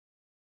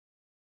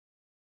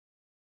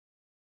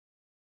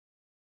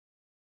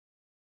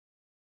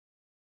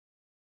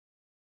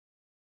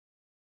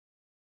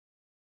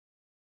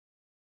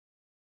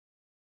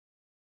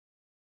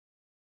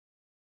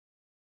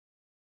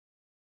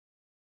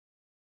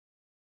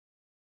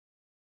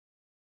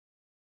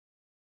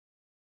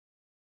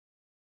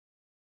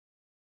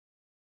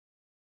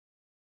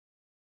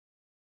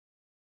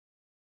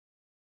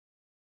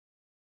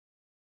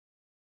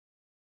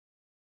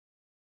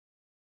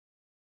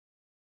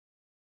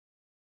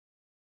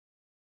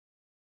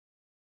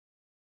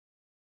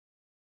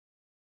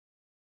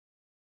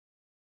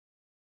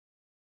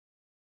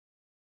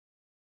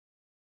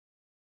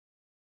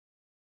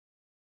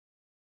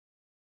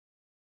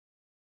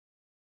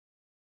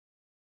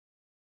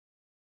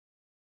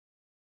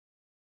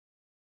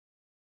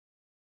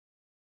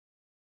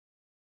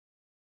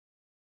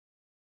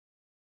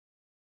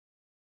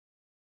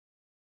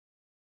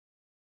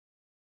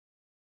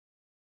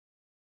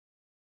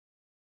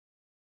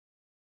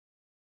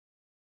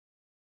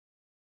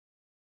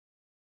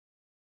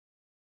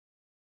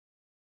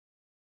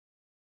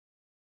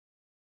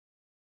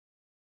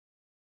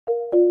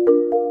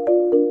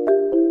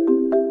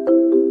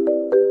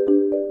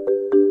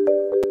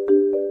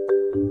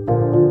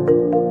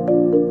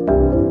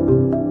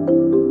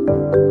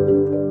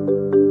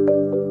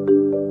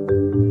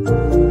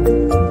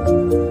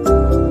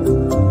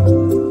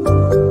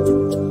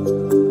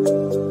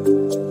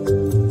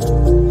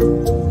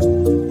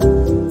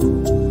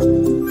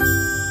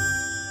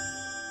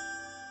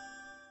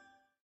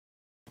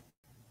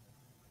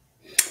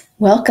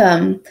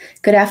Welcome.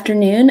 Good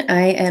afternoon.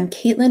 I am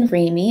Kaitlin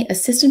Raimi,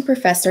 Assistant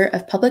Professor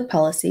of Public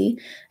Policy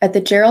at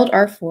the Gerald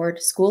R. Ford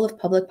School of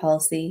Public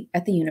Policy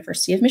at the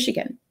University of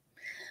Michigan.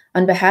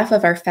 On behalf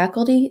of our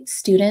faculty,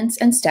 students,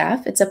 and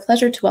staff, it's a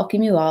pleasure to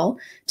welcome you all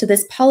to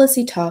this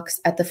Policy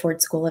Talks at the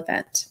Ford School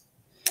event.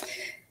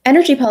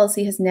 Energy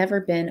policy has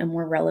never been a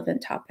more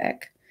relevant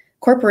topic.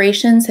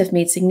 Corporations have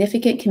made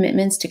significant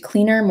commitments to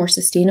cleaner, more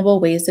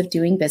sustainable ways of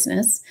doing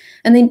business,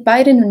 and the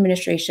Biden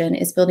administration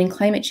is building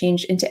climate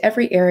change into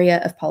every area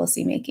of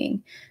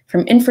policymaking,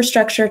 from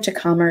infrastructure to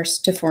commerce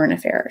to foreign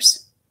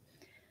affairs.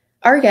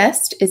 Our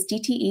guest is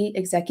DTE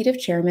Executive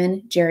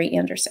Chairman Gerry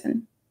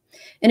Anderson.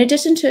 In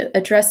addition to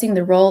addressing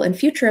the role and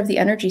future of the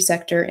energy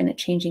sector in a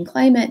changing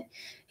climate,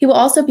 he will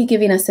also be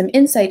giving us some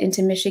insight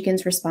into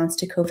Michigan's response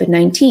to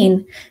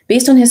COVID-19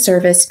 based on his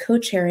service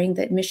co-chairing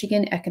the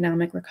Michigan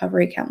Economic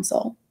Recovery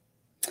Council.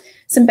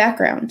 Some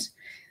background.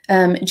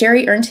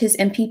 Gerry earned his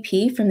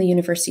MPP from the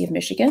University of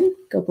Michigan,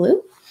 go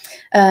blue,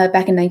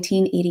 back in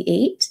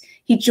 1988.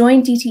 He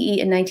joined DTE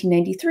in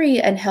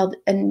 1993 and held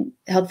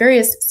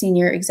various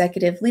senior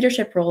executive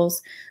leadership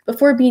roles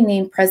before being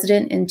named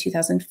president in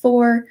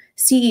 2004,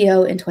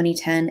 CEO in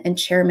 2010, and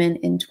chairman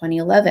in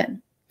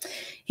 2011.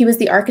 He was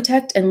the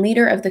architect and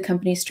leader of the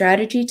company's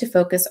strategy to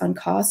focus on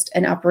cost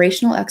and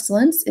operational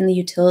excellence in the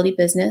utility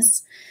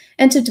business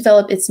and to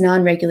develop its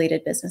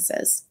non-regulated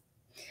businesses.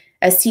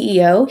 As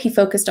CEO, he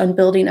focused on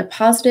building a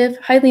positive,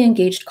 highly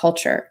engaged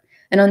culture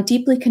and on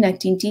deeply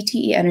connecting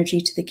DTE Energy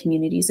to the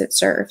communities it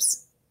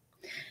serves.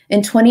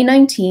 In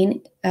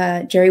 2019,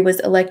 Gerry was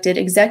elected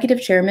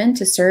executive chairman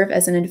to serve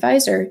as an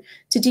advisor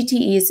to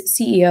DTE's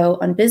CEO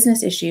on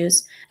business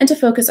issues and to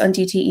focus on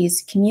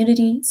DTE's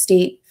community,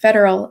 state,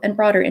 federal, and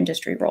broader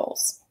industry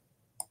roles.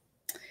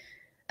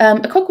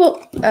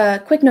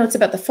 Quick notes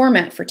about the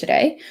format for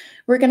today.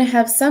 We're going to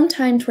have some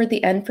time toward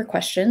the end for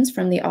questions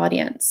from the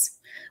audience.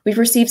 We've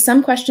received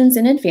some questions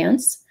in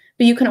advance,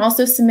 but you can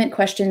also submit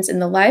questions in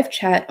the live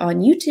chat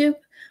on YouTube,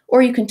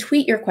 or you can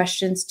tweet your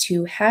questions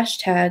to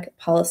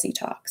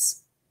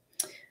 #PolicyTalks.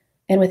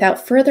 And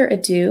without further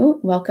ado,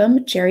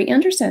 welcome Gerry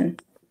Anderson.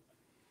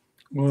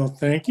 Well,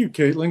 thank you,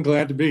 Kaitlin.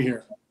 Glad to be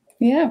here.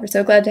 Yeah, we're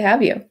so glad to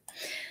have you.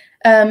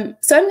 So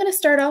I'm going to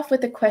start off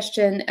with a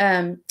question.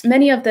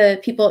 Many of the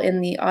people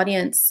in the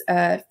audience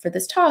for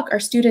this talk are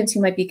students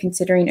who might be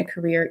considering a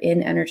career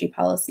in energy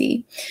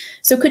policy.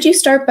 So could you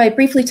start by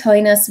briefly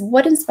telling us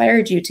what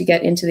inspired you to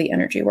get into the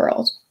energy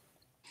world?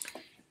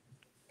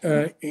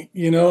 I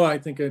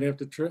think I'd have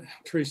to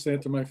trace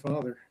that to my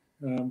father.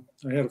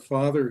 I had a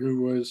father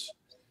who was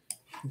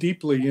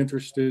deeply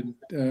interested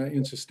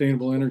in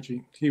sustainable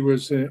energy. He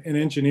was an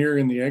engineer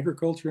in the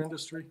agriculture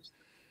industry,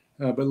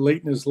 but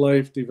late in his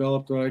life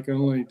developed what I can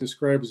only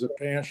describe as a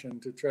passion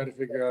to try to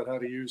figure out how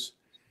to use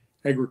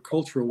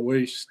agricultural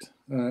waste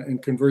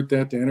and convert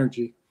that to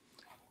energy.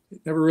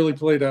 It never really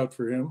played out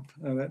for him.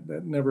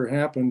 That never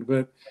happened,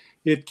 but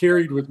it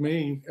carried with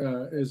me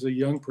as a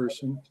young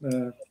person.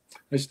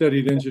 I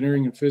studied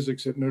engineering and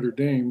physics at Notre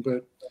Dame,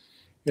 but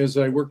as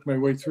I worked my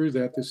way through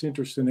that, this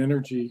interest in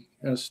energy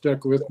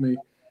stuck with me.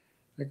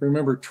 I can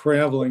remember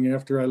traveling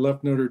after I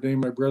left Notre Dame.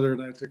 My brother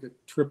and I took a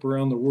trip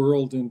around the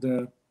world, and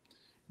I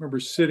remember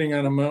sitting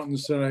on a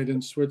mountainside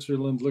in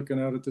Switzerland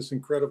looking out at this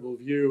incredible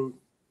view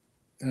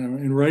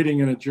and writing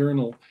in a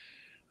journal,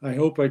 I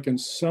hope I can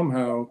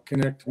somehow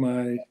connect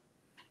my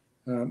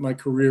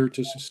career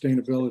to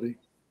sustainability.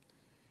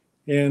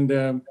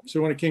 And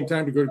so when it came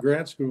time to go to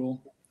grad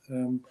school,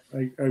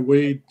 I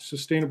weighed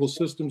sustainable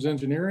systems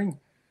engineering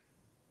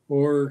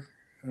or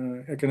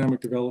economic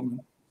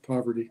development,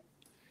 poverty.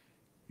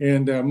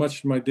 And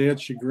much to my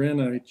dad's chagrin,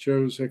 I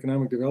chose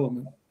economic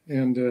development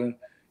and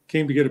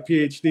came to get a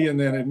PhD in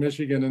that at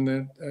Michigan. And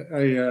then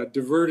I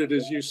diverted,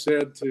 as you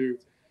said,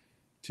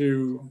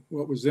 to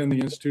what was then the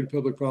Institute of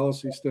Public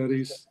Policy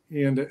Studies,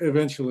 and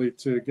eventually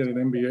to get an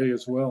MBA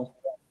as well.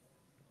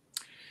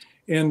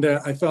 And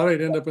I thought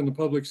I'd end up in the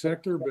public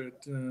sector,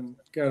 but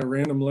got a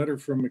random letter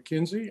from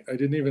McKinsey. I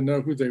didn't even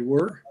know who they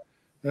were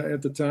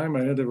at the time.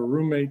 I had to have a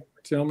roommate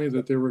tell me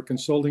that they were a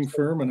consulting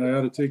firm and I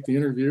ought to take the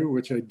interview,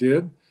 which I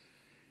did.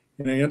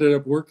 And I ended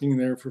up working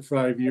there for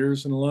 5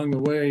 years. And along the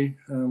way,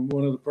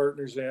 one of the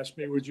partners asked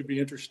me, would you be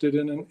interested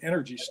in an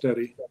energy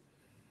study?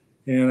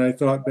 And I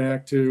thought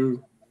back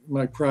to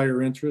my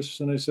prior interests,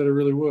 and I said I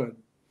really would.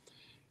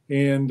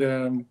 And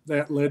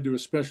that led to a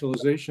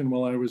specialization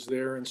while I was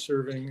there in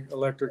serving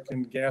electric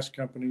and gas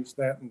companies,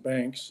 that and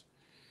banks.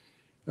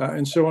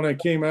 And so when I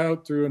came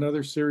out through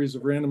another series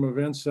of random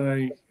events,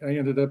 I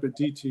ended up at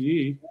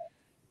DTE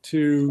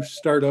to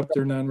start up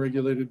their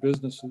non-regulated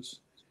businesses.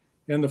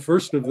 And the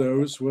first of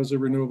those was a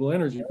renewable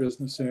energy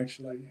business,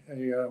 actually,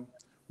 a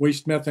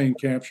waste methane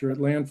capture at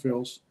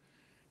landfills,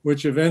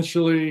 which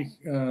eventually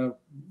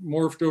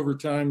morphed over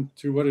time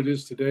to what it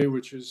is today,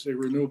 which is a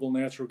renewable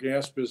natural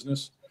gas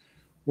business,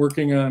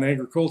 working on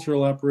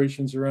agricultural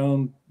operations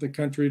around the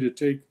country to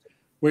take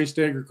waste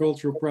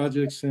agricultural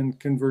projects and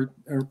convert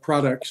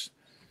products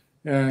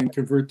and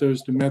convert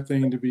those to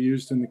methane to be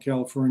used in the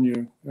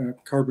California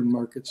carbon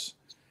markets.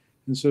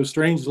 And so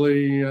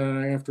strangely,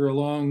 after a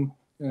long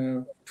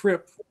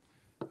trip,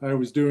 I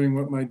was doing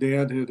what my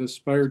dad had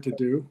aspired to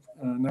do,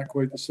 not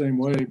quite the same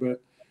way,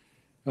 but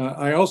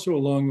I also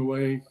along the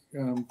way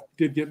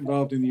did get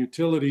involved in the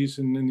utilities,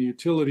 and then the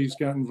utilities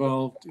got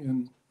involved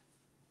in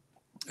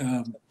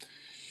at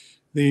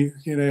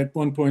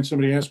one point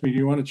somebody asked me, do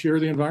you want to chair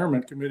the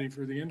environment committee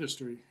for the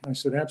industry? I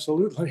said,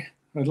 absolutely,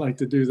 I'd like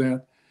to do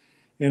that.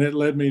 And it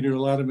led me to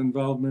a lot of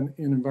involvement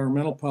in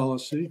environmental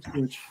policy,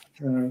 which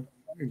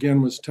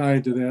again was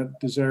tied to that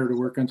desire to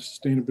work on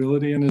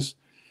sustainability. And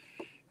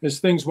as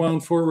things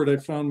wound forward, I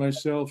found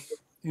myself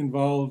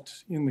involved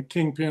in the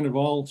kingpin of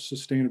all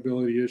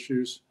sustainability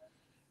issues,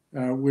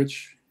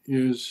 which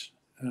is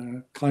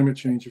climate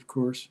change, of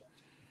course.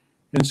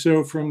 And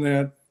so from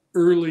that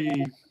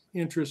early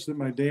interest that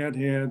my dad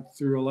had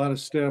through a lot of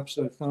steps,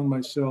 I found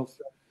myself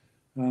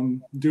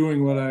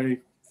doing what I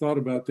thought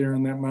about there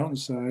on that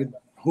mountainside,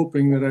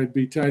 hoping that I'd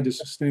be tied to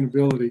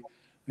sustainability.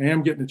 I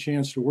am getting a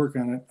chance to work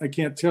on it. I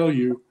can't tell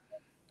you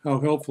how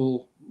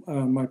helpful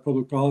my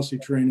public policy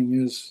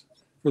training is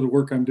for the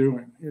work I'm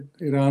doing.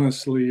 It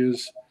honestly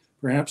is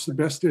perhaps the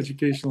best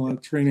educational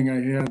training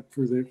I had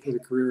for the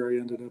career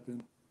I ended up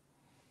in.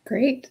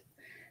 Great.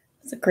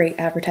 It's a great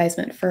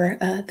advertisement for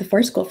the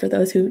Ford School for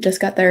those who just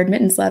got their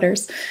admittance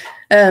letters.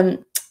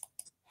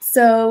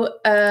 So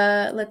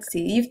let's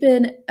see, you've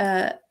been,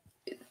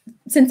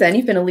 since then,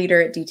 you've been a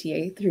leader at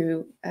DTA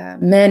through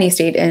many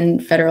state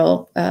and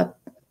federal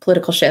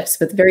political shifts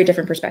with very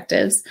different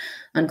perspectives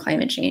on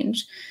climate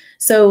change.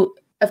 So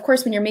of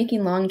course, when you're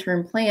making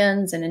long-term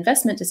plans and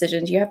investment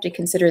decisions, you have to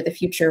consider the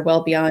future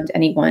well beyond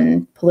any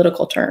one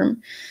political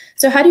term.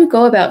 So how do you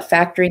go about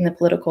factoring the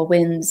political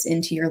winds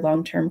into your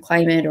long-term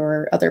climate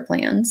or other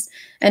plans?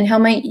 And how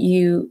might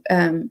you,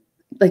 do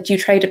you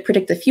try to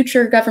predict the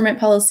future government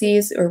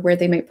policies or where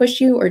they might push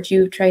you, or do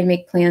you try and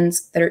make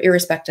plans that are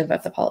irrespective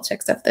of the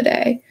politics of the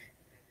day?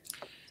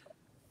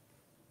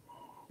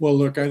 Well,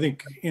 look, I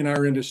think in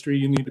our industry,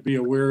 you need to be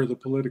aware of the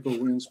political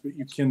winds, but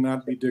you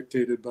cannot be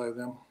dictated by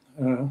them.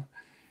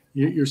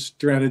 Your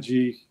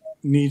strategy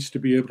needs to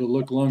be able to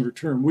look longer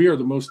term. We are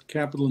the most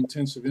capital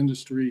intensive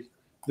industry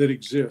that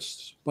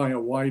exists by a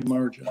wide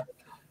margin.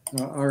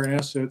 Our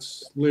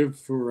assets live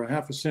for a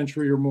half a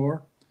century or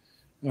more.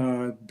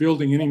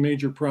 Building any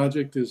major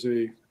project is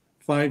a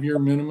 5-year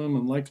minimum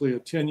and likely a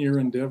 10-year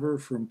endeavor,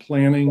 from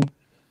planning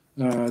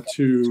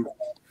to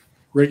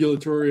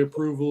regulatory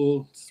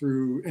approval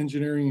through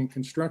engineering and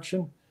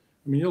construction.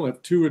 I mean, you'll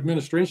have 2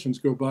 administrations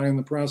go by in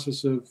the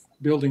process of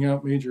building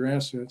out major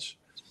assets.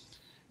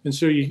 And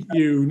so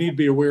you need to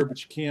be aware,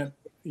 but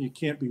you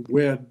can't be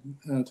wed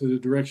to the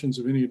directions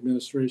of any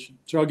administration.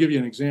 So I'll give you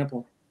an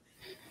example.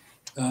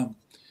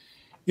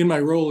 In my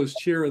role as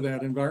chair of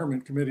that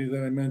environment committee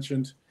that I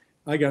mentioned,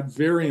 I got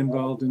very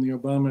involved in the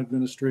Obama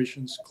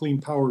administration's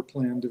Clean Power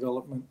Plan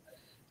development.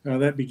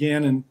 That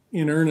began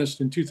in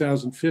earnest in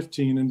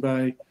 2015, and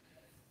by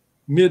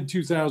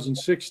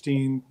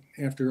mid-2016,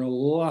 after a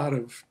lot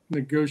of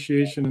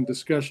negotiation and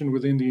discussion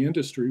within the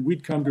industry,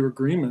 we'd come to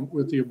agreement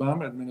with the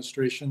Obama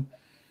administration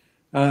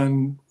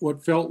on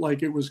what felt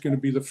like it was going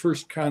to be the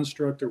first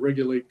construct to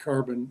regulate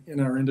carbon in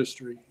our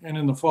industry. And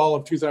in the fall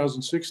of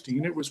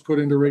 2016, it was put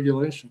into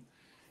regulation.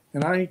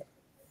 And I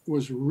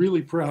was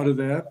really proud of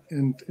that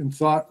and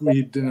thought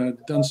we'd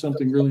done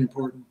something really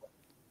important.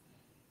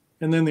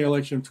 And then the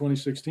election of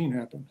 2016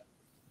 happened.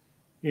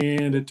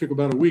 And it took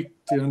about a week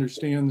to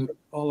understand that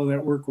all of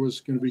that work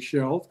was going to be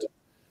shelved,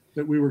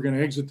 that we were going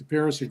to exit the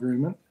Paris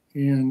Agreement,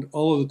 and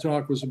all of the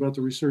talk was about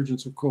the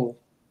resurgence of coal.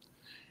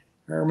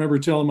 I remember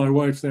telling my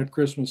wife that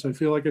Christmas, I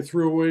feel like I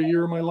threw away a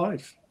year of my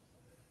life.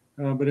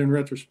 But in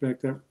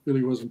retrospect, that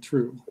really wasn't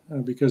true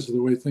because of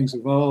the way things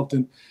evolved.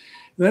 And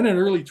then in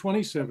early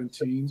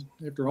 2017,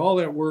 after all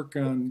that work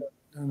on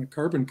a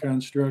carbon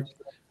construct,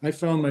 I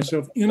found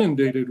myself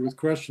inundated with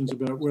questions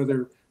about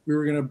whether we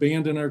were going to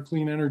abandon our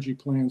clean energy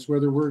plans,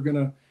 whether we're going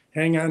to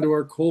hang on to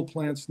our coal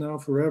plants now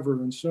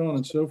forever, and so on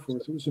and so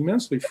forth. It was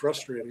immensely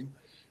frustrating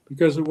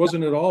because it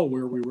wasn't at all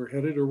where we were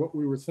headed or what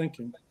we were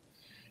thinking.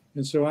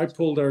 And so I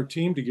pulled our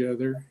team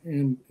together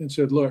and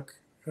said, look,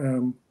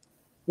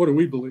 what do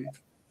we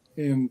believe?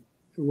 And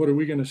what are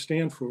we going to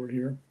stand for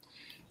here?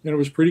 And it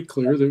was pretty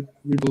clear that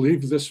we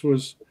believed this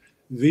was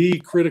the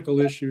critical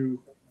issue,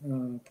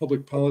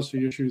 public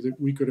policy issue that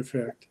we could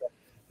affect,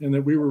 and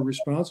that we were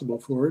responsible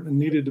for it and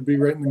needed to be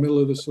right in the middle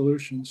of the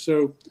solution.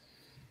 So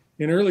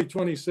in early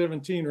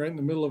 2017, right in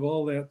the middle of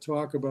all that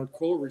talk about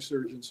coal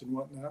resurgence and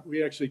whatnot,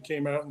 we actually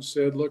came out and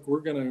said, look,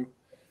 we're going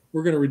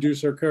to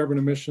reduce our carbon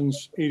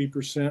emissions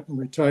 80% and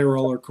retire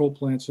all our coal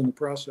plants in the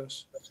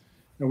process.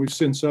 And we've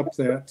since upped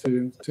that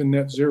to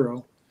net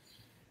zero.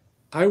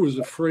 I was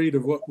afraid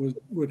of what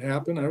would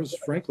happen. I was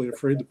frankly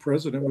afraid the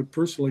president would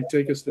personally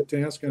take us to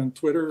task on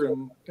Twitter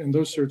and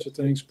those sorts of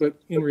things. But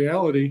in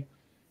reality,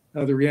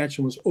 the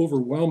reaction was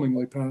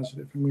overwhelmingly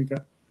positive. And we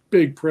got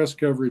big press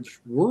coverage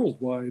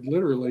worldwide,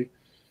 literally,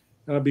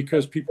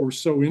 because people were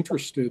so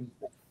interested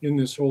in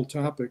this whole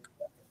topic.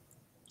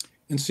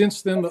 And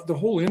since then, the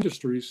whole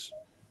industry's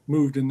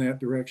moved in that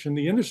direction.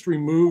 The industry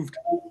moved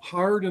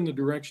hard in the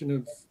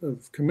direction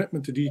of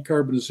commitment to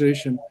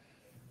decarbonization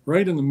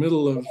right in the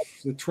middle of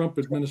the Trump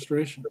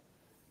administration,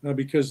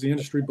 because the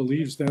industry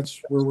believes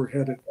that's where we're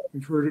headed.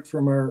 We've heard it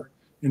from our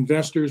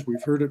investors,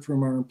 we've heard it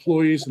from our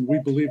employees, and we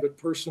believe it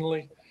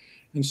personally.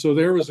 And so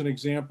there was an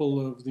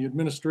example of the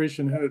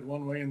administration headed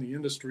one way and the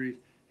industry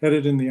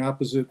headed in the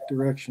opposite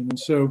direction. And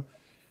so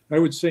I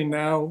would say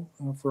now,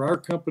 for our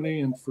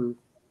company and for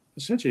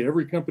essentially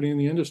every company in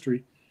the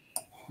industry,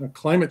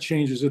 climate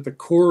change is at the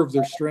core of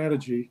their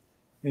strategy,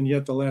 and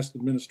yet the last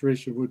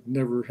administration would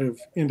never have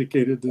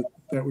indicated that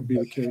that would be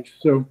the case.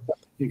 So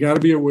you got to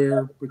be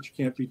aware, but you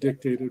can't be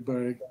dictated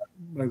by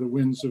the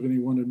winds of any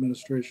one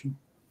administration.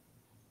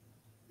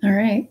 All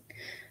right.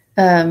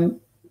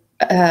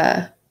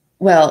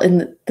 Well, in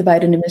the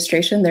Biden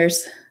administration,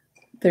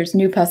 there's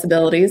new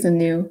possibilities and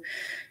new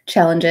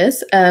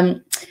challenges.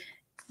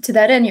 To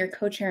that end, you're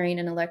co-chairing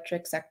an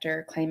electric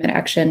sector climate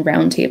action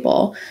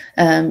roundtable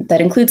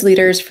that includes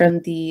leaders from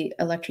the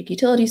electric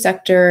utility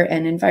sector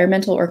and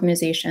environmental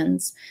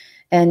organizations,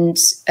 and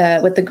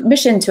with the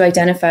mission to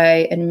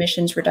identify an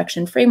emissions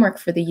reduction framework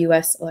for the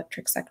U.S.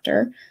 electric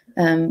sector,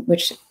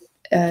 which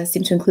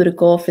seems to include a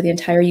goal for the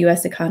entire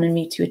U.S.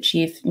 economy to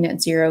achieve net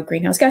zero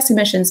greenhouse gas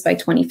emissions by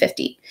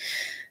 2050.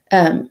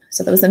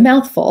 So that was a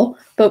mouthful,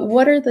 but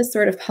what are the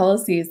sort of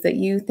policies that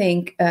you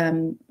think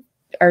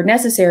are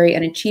necessary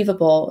and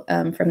achievable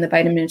from the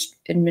Biden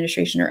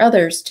administration or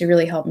others to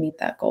really help meet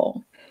that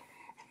goal?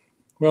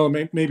 Well,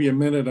 maybe a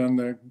minute on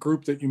the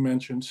group that you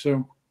mentioned.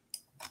 So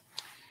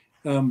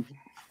it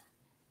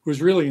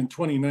was really in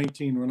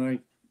 2019 when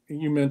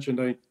you mentioned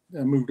I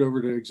moved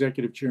over to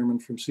executive chairman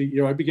from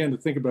CEO. I began to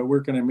think about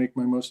where can I make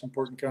my most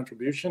important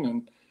contribution,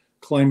 and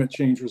climate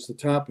change was the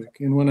topic.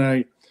 And when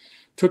I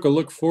took a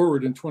look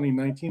forward in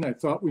 2019, I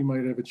thought we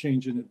might have a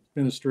change in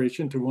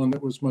administration to one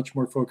that was much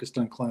more focused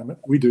on climate.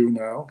 We do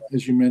now,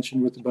 as you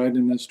mentioned, with the Biden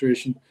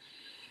administration.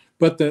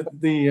 But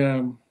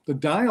the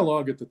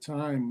dialogue at the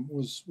time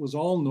was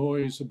all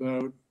noise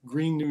about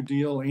Green New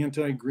Deal,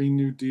 anti-Green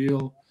New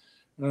Deal.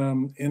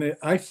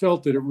 I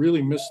felt that it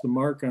really missed the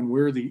mark on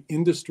where the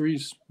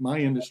my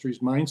industry's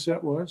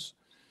mindset was.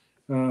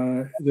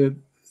 That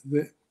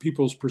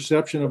people's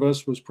perception of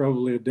us was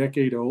probably a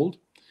decade old.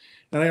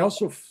 And I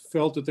also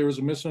felt that there was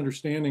a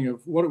misunderstanding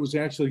of what it was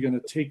actually going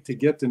to take to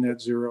get to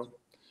net zero.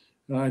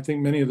 I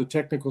think many of the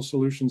technical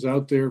solutions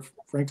out there,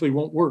 frankly,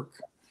 won't work.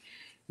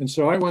 And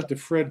so I went to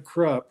Fred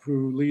Krupp,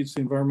 who leads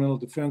the Environmental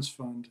Defense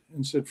Fund,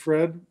 and said,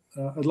 Fred,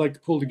 I'd like to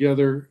pull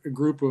together a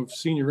group of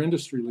senior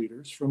industry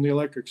leaders from the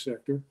electric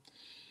sector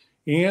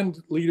and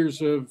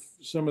leaders of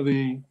some of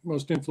the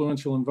most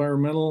influential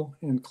environmental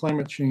and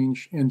climate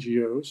change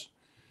NGOs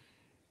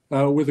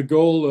with a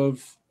goal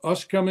of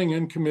us coming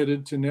in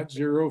committed to net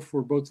zero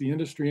for both the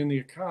industry and the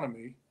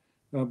economy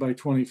by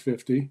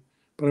 2050.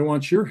 But I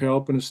want your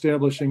help in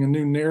establishing a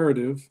new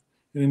narrative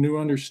and a new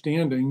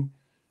understanding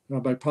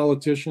by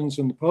politicians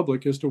and the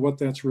public as to what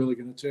that's really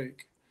going to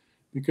take.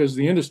 Because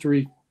the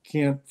industry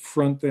can't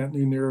front that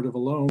new narrative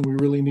alone. We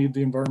really need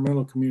the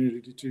environmental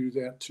community to do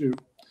that too.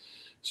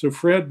 So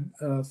Fred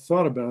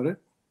thought about it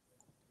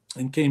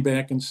and came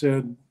back and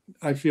said,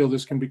 I feel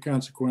this can be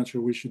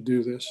consequential. We should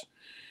do this.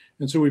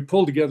 And so we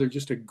pulled together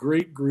just a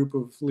great group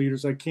of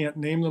leaders. I can't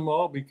name them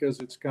all because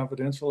it's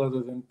confidential,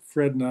 other than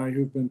Fred and I,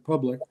 who've been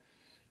public.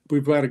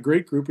 We've got a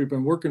great group. We've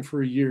been working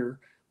for a year.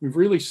 We've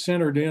really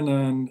centered in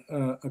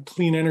on a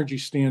clean energy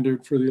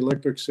standard for the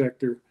electric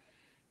sector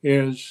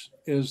as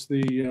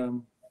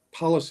the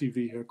policy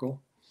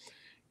vehicle.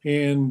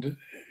 And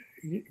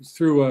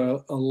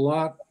through a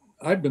lot,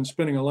 I've been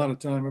spending a lot of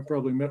time. I've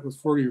probably met with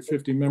 40 or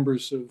 50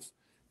 members of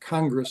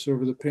Congress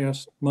over the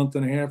past month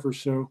and a half or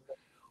so,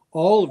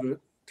 all of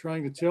it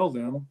trying to tell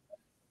them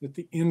that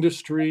the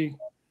industry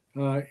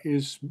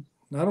is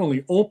not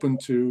only open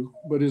to,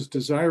 but is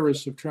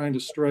desirous of trying to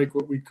strike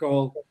what we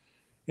call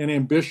an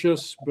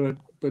ambitious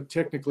but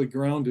technically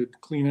grounded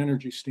clean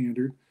energy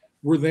standard.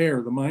 We're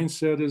there. The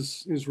mindset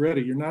is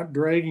ready. You're not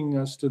dragging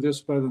us to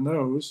this by the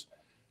nose.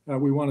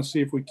 We want to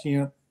see if we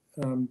can't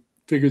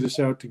figure this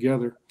out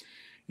together.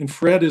 And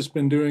Fred has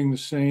been doing the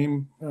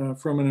same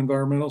from an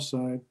environmental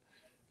side.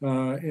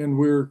 And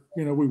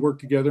we work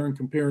together and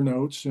compare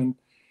notes. And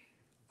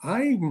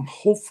I'm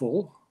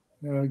hopeful,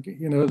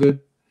 that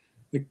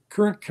the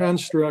current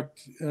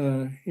construct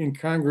in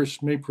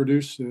Congress may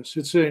produce this.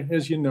 It's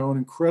as you know, an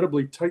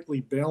incredibly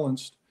tightly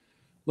balanced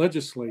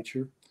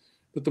legislature,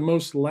 but the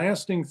most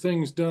lasting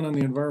things done on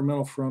the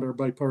environmental front are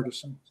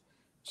bipartisan.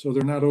 So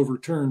they're not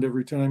overturned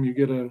every time you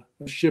get a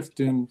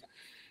shift in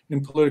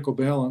political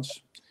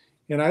balance.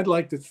 And I'd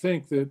like to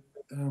think that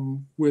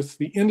with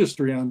the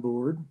industry on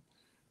board,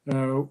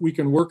 we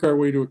can work our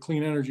way to a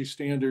clean energy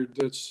standard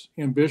that's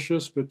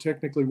ambitious, but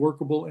technically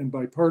workable and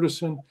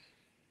bipartisan,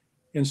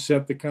 and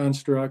set the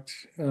construct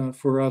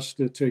for us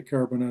to take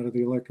carbon out of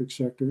the electric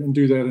sector and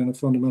do that in a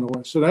fundamental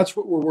way. So that's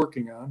what we're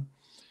working on.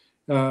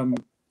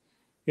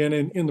 And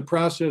in the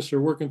process,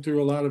 we're working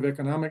through a lot of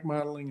economic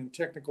modeling and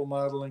technical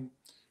modeling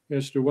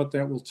as to what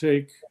that will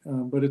take.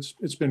 But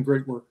it's been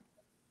great work.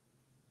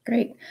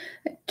 Great.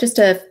 Just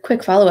a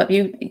quick follow-up.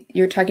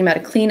 You're talking about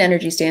a clean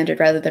energy standard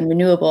rather than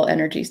renewable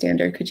energy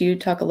standard. Could you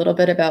talk a little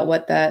bit about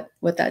what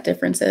that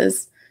difference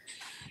is?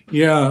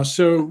 Yeah.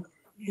 So,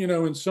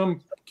 in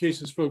some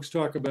cases, folks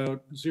talk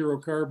about zero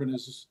carbon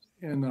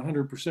and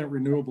 100%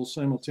 renewable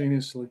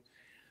simultaneously.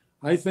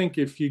 I think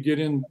if you get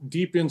in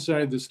deep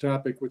inside this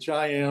topic, which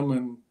I am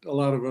and a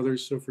lot of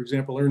others, so for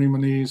example, Ernie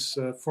Moniz,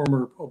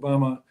 former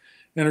Obama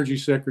energy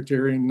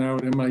secretary and now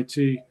at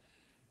MIT,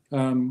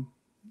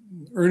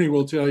 Ernie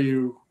will tell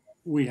you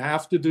we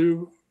have to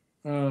do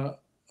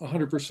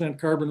 100%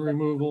 carbon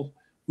removal.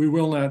 We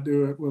will not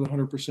do it with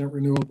 100%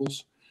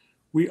 renewables.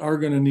 We are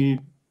going to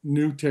need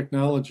new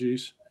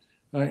technologies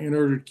in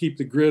order to keep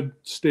the grid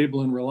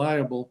stable and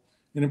reliable.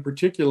 And in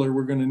particular,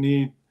 we're going to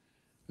need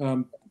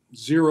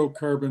zero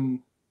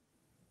carbon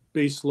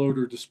base load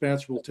or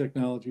dispatchable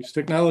technologies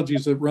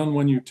that run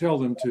when you tell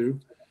them to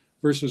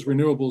versus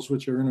renewables,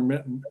 which are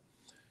intermittent.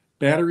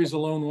 Batteries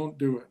alone won't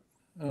do it.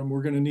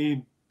 We're going to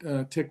need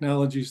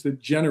technologies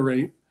that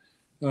generate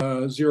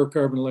zero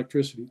carbon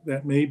electricity.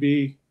 That may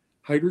be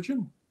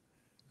hydrogen.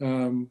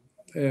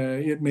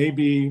 It may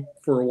be,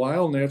 for a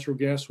while, natural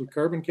gas with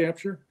carbon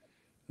capture.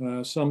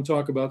 Some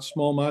talk about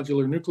small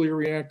modular nuclear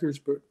reactors,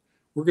 but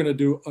we're going to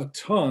do a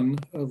ton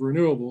of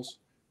renewables.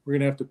 We're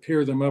going to have to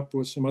pair them up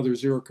with some other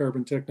zero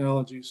carbon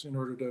technologies in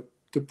order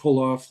to pull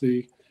off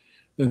the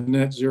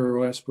net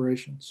zero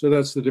aspiration. So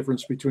that's the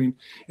difference between,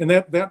 and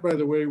that by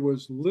the way,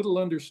 was little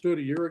understood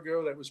a year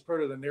ago. That was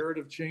part of the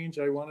narrative change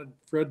I wanted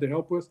Fred to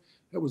help with.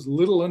 That was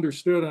little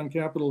understood on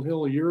Capitol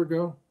Hill a year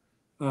ago.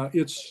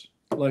 It's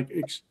like,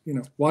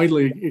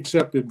 widely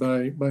accepted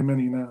by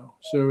many now.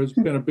 So it's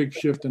been a big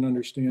shift in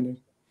understanding.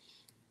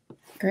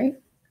 Great.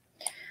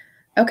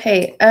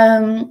 Okay.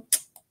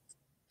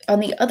 On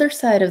the other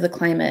side of the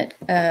climate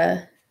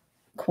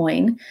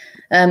coin,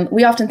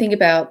 we often think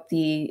about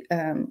the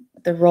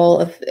role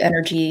of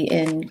energy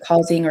in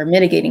causing or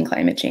mitigating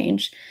climate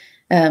change.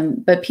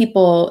 But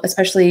people,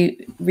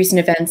 especially recent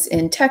events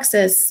in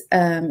Texas,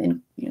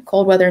 in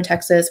cold weather in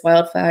Texas,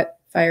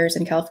 wildfires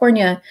in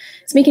California,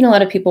 it's making a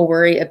lot of people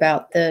worry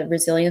about the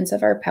resilience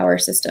of our power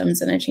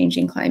systems in a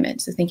changing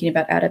climate. So thinking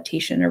about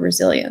adaptation or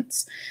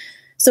resilience.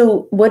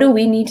 So what do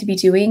we need to be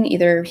doing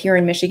either here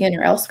in Michigan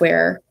or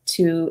elsewhere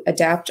to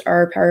adapt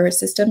our power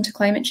system to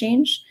climate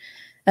change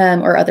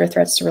or other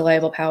threats to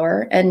reliable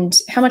power? And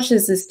how much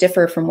does this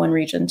differ from one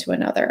region to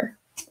another?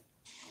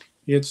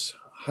 It's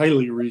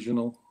highly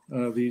regional,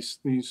 these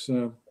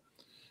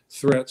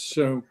threats.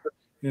 So,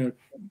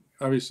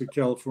 obviously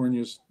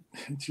California is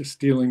just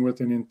dealing with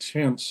an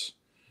intense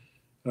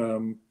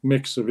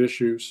mix of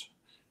issues.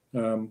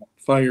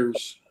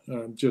 Fires,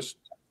 just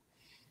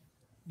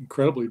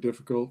incredibly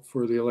difficult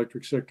for the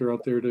electric sector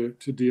out there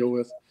to deal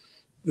with.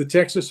 The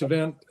Texas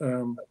event,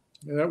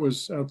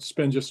 I'll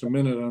spend just a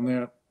minute on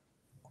that.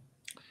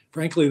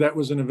 Frankly, that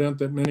was an event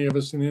that many of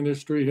us in the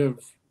industry have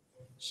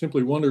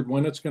simply wondered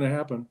when it's going to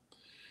happen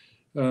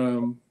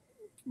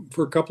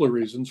for a couple of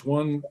reasons.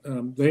 One,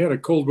 they had a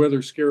cold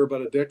weather scare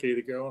about a decade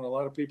ago, and a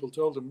lot of people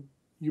told them,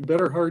 you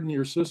better harden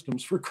your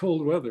systems for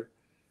cold weather.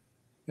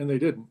 And they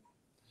didn't.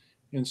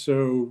 And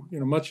so,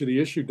 much of the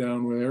issue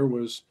down there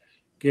was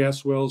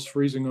gas wells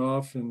freezing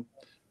off and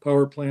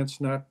power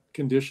plants not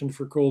conditioned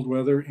for cold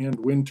weather and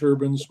wind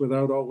turbines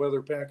without all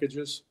weather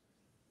packages.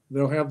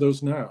 They'll have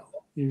those now.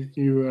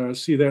 You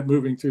see that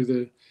moving through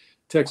the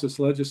Texas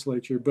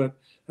legislature, but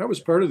that was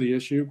part of the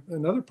issue.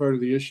 Another part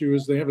of the issue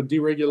is they have a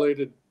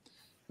deregulated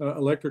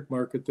electric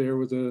market there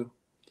with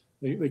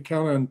they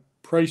count on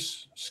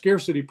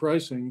scarcity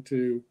pricing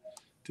to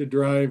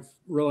drive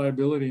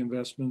reliability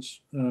investments.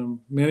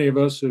 Many of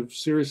us have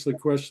seriously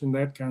questioned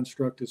that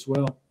construct as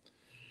well.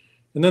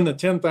 And then the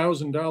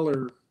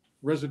 $10,000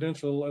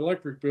 residential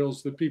electric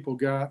bills that people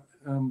got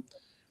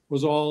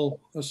was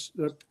all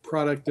a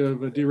product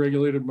of a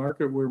deregulated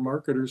market where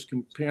marketers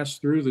can pass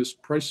through this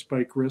price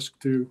spike risk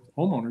to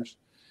homeowners.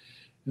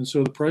 And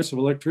so the price of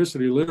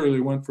electricity literally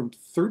went from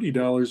 $30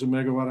 a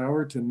megawatt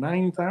hour to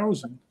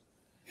 $9,000.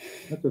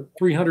 That's a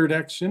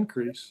 300x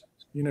increase.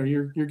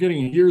 You're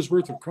getting a year's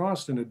worth of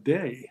cost in a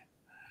day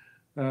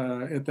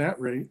at that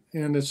rate.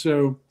 And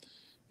so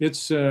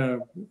it's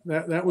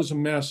that was a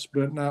mess,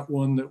 but not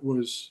one that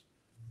was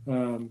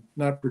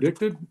not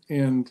predicted,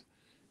 and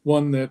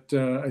one that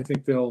I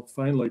think they'll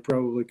finally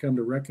probably come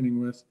to reckoning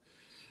with.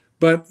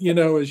 But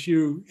as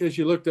you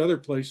look to other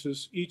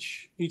places,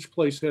 each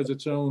place has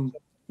its own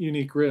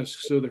unique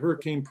risks. So the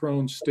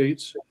hurricane-prone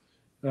states,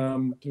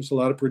 there's a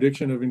lot of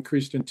prediction of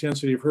increased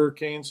intensity of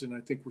hurricanes, and I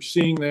think we're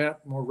seeing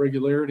that, more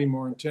regularity,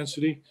 more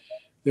intensity.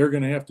 They're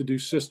going to have to do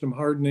system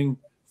hardening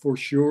for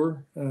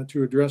sure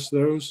to address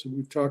those.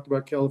 We've talked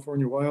about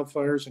California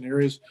wildfires and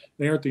areas.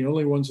 They aren't the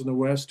only ones in the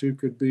West who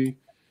could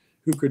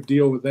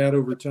deal with that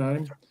over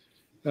time.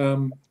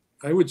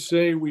 I would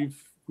say we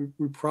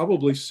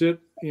probably sit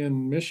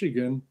in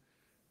Michigan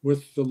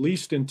with the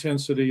least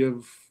intensity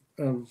of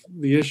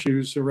the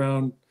issues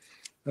around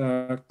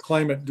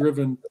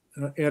climate-driven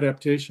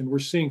adaptation. We're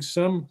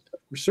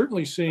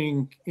certainly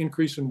seeing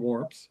increase in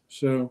warmth.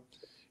 So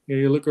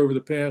you look over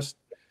the past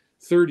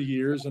 30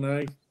 years. And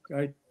I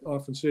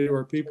often say to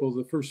our people,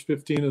 the first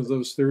 15 of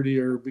those 30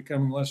 are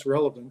becoming less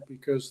relevant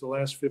because the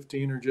last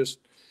 15 are just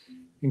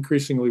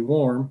increasingly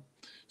warm.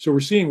 So we're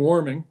seeing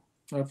warming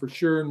for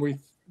sure. And we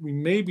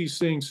may be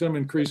seeing some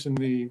increase in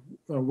the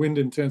wind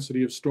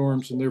intensity of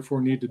storms and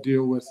therefore need to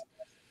deal with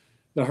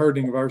the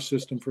hardening of our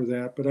system for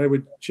that. But I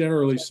would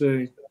generally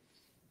say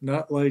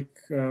not like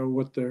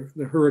what the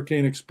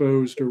hurricane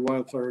exposed or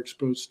wildfire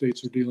exposed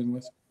states are dealing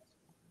with.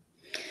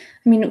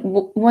 I mean,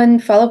 one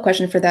follow-up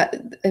question for that.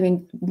 I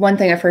mean, one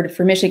thing I've heard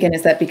for Michigan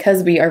is that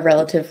because we are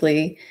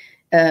relatively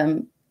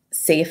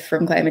safe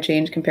from climate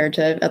change compared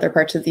to other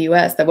parts of the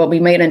U.S., that what we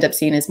might end up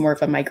seeing is more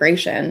of a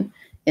migration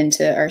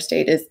into our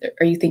state.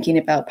 Are you thinking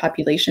about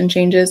population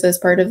changes as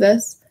part of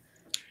this?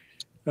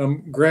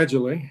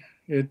 Gradually,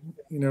 it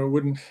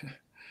wouldn't.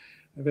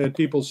 I've had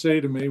people say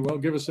to me, "Well,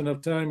 give us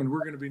enough time, and we're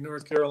going to be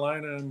North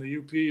Carolina, and the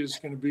UP is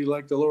going to be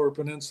like the Lower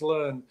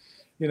Peninsula, and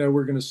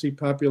we're going to see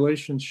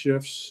population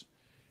shifts."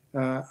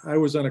 I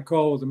was on a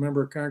call with a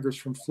member of Congress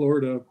from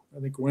Florida,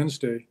 I think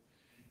Wednesday,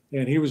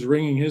 and he was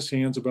wringing his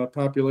hands about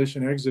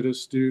population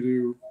exodus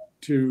due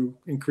to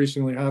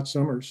increasingly hot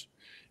summers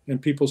and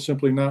people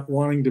simply not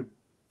wanting to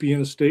be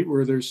in a state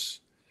where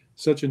there's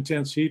such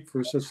intense heat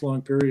for such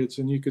long periods.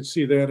 And you could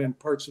see that in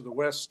parts of the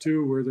West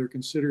too, where they're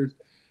considered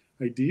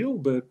ideal.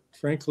 But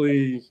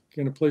frankly,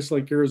 in a place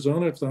like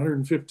Arizona, if the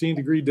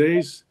 115-degree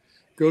days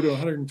go to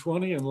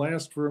 120 and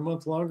last for a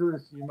month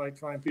longer, you might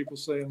find people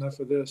say enough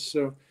of this.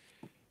 So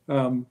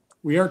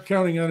we aren't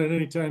counting on it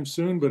anytime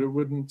soon, but it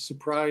wouldn't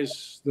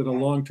surprise that a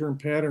long-term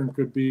pattern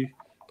could be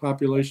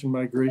population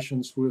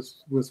migrations with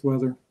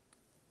weather.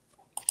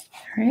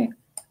 All right.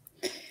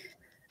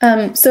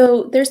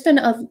 So there's been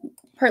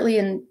partly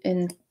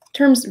in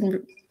terms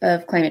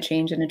of climate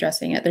change and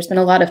addressing it, there's been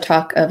a lot of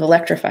talk of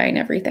electrifying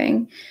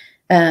everything,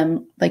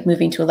 like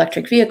moving to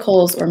electric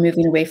vehicles or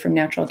moving away from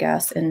natural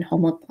gas in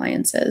home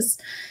appliances.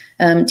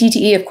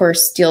 DTE, of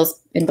course, deals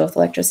in both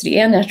electricity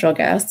and natural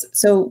gas.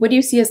 So what do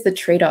you see as the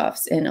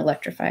trade-offs in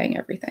electrifying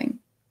everything?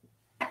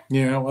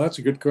 Yeah, well, that's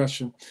a good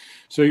question.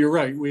 So you're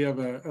right. We have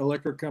an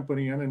electric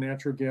company and a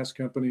natural gas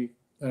company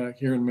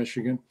here in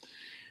Michigan.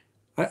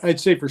 I'd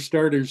say for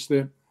starters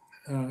that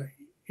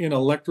in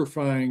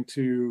electrifying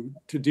to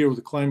deal with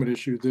the climate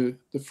issue,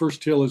 the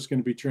first hill is going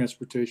to be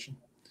transportation.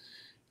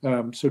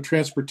 So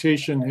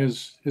transportation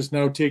has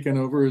now taken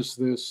over as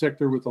the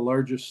sector with the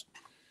largest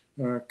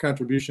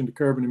contribution to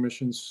carbon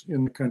emissions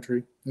in the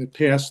country. It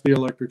passed the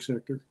electric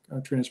sector,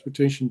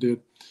 transportation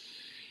did.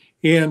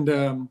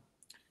 And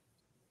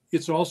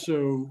it's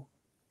also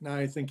now,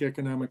 I think,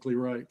 economically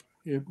ripe.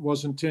 It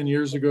wasn't 10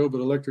 years ago,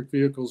 but electric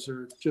vehicles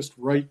are just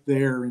right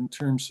there in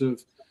terms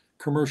of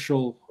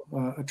commercial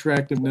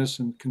attractiveness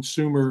and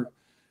consumer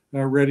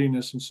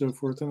readiness and so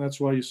forth. And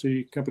that's why you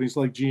see companies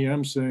like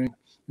GM saying,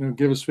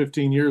 give us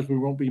 15 years, we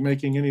won't be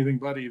making anything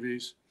but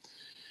EVs.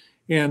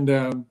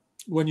 And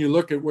when you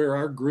look at where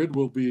our grid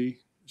will be,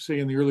 say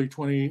in the early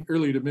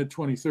to mid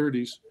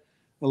 2030s,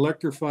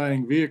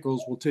 electrifying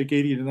vehicles will take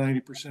 80 to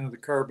 90% of the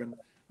carbon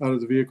out of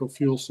the vehicle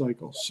fuel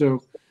cycle.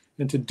 So,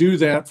 and to do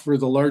that for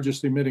the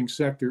largest emitting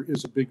sector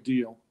is a big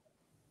deal.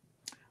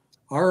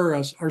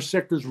 Our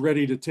sector's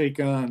ready to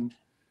take on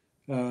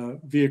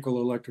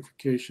vehicle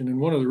electrification. And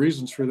one of the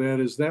reasons for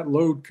that is that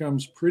load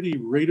comes pretty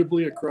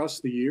ratably across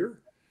the year,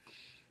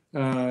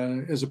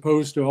 as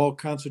opposed to all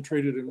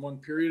concentrated in one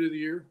period of the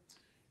year.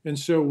 And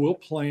so we'll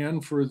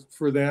plan for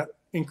that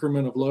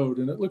increment of load.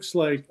 And it looks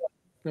like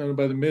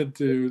by the mid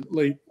to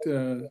late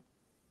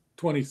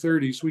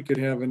 2030s, we could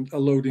have a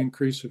load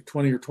increase of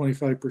 20 or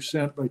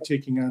 25% by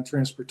taking on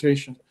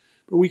transportation.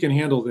 But we can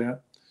handle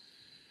that.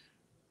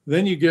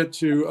 Then you get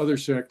to other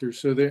sectors.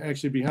 So they're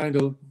actually behind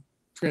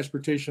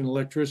transportation,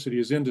 electricity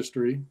is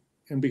industry.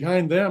 And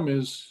behind them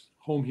is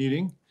home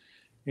heating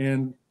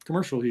and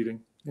commercial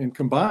heating. And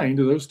combined,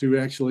 those two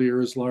actually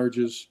are as large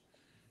as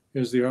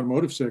the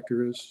automotive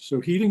sector is. So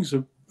heating's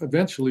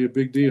eventually a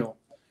big deal.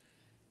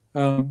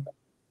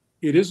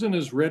 It isn't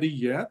as ready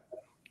yet,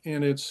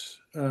 and it's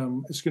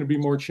going to be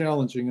more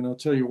challenging, and I'll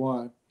tell you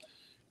why.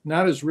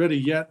 Not as ready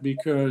yet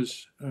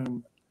because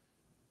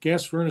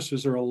gas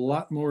furnaces are a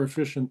lot more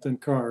efficient than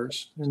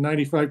cars. And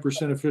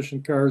 95%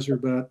 efficient cars are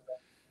about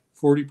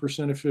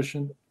 40%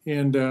 efficient,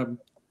 and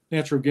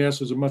natural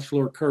gas is a much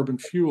lower carbon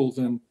fuel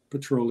than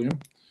petroleum.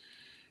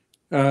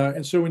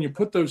 And so when you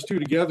put those two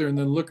together and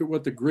then look at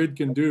what the grid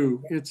can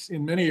do, it's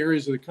in many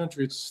areas of the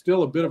country, it's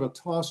still a bit of a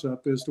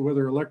toss-up as to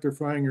whether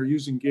electrifying or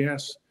using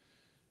gas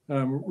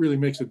really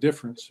makes a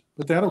difference.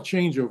 But that'll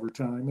change over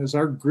time. As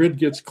our grid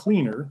gets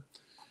cleaner,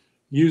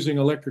 using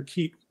electric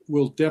heat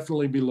will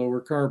definitely be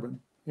lower carbon.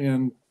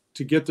 And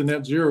to get to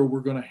net zero, we're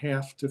going to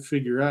have to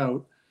figure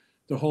out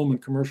the home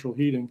and commercial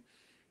heating.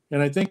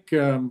 And I think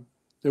there'll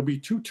be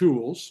two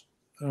tools.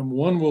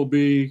 One will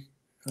be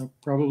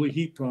probably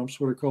heat pumps,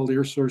 what are called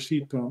air source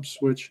heat pumps,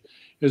 which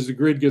as the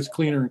grid gets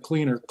cleaner and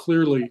cleaner,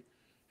 clearly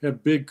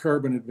have big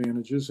carbon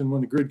advantages. And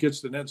when the grid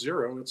gets to net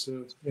zero, it's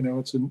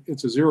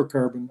a zero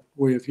carbon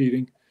way of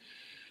heating.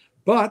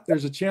 But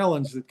there's a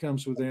challenge that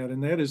comes with that,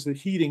 and that is that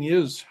heating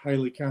is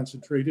highly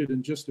concentrated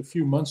in just a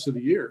few months of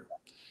the year.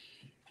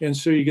 And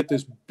so you get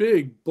this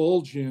big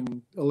bulge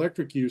in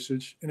electric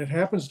usage, and it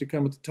happens to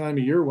come at the time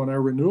of year when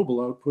our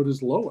renewable output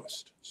is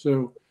lowest.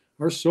 So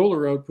our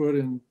solar output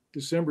in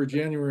December,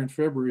 January, and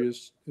February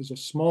is a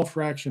small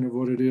fraction of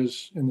what it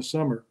is in the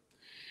summer.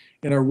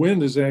 And our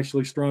wind is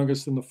actually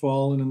strongest in the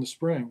fall and in the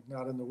spring,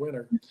 not in the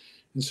winter.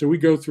 And so we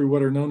go through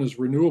what are known as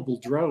renewable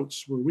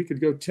droughts, where we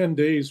could go 10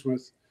 days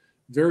with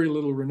very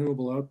little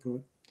renewable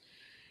output.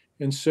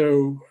 And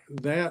so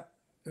that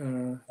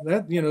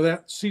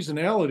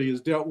seasonality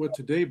is dealt with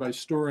today by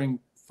storing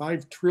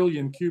 5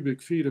 trillion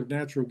cubic feet of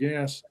natural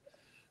gas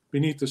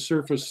beneath the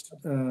surface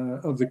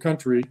of the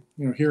country,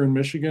 here in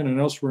Michigan and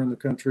elsewhere in the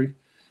country.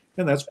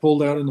 And that's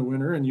pulled out in the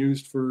winter and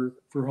used for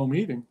home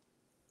heating.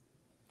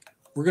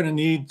 We're going to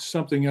need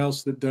something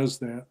else that does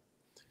that.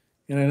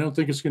 And I don't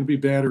think it's going to be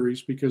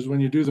batteries, because when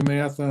you do the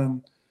math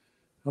on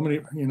how many,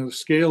 the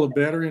scale of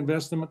battery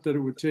investment that it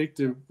would take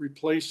to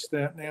replace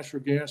that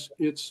natural gas,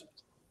 it's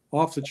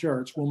off the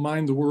charts. We'll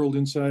mine the world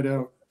inside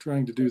out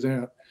trying to do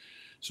that.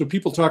 So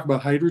people talk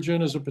about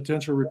hydrogen as a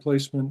potential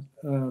replacement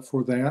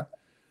for that.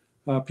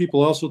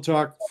 People also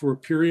talk for a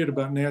period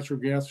about natural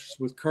gas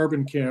with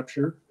carbon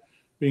capture,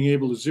 being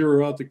able to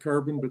zero out the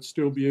carbon, but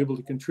still be able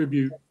to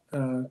contribute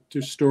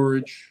to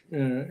storage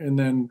and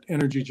then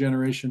energy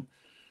generation.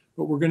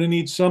 But we're going to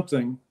need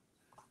something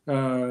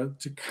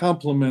to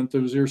complement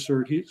those air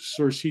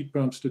source heat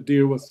pumps to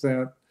deal with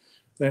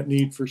that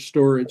need for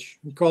storage.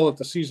 We call it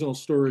the seasonal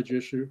storage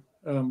issue.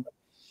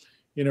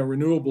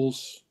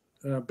 Renewables,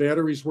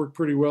 batteries work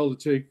pretty well to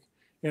take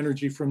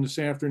energy from this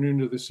afternoon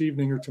to this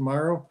evening or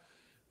tomorrow.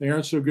 They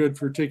aren't so good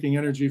for taking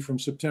energy from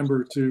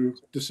September to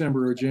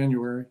December or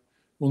January.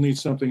 We'll need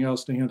something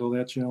else to handle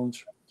that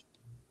challenge.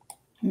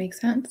 Makes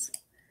sense.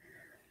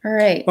 All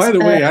right. By the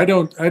way, I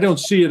don't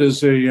see it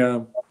as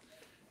a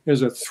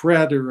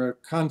threat or a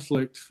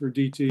conflict for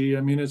DTE.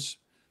 I mean,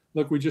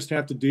 look, we just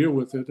have to deal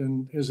with it.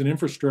 And as an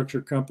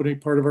infrastructure company,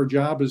 part of our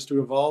job is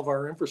to evolve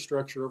our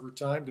infrastructure over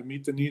time to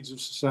meet the needs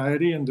of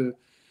society and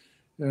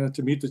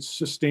to meet the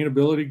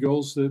sustainability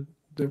goals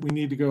that we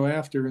need to go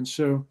after. And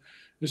so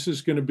this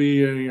is going to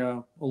be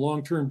a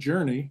long-term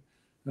journey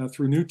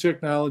through new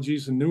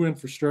technologies and new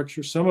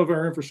infrastructure. Some of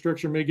our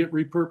infrastructure may get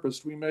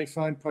repurposed. We may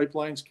find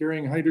pipelines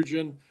carrying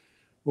hydrogen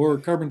or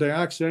carbon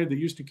dioxide that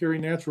used to carry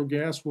natural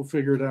gas. We'll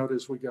figure it out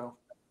as we go.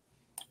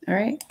 All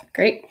right,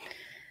 great.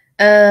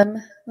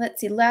 Let's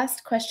see,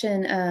 last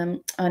question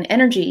on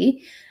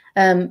energy.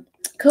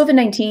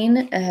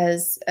 COVID-19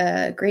 has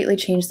greatly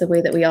changed the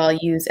way that we all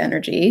use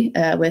energy,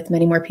 with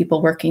many more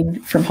people working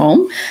from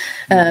home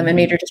and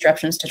major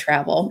disruptions to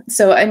travel.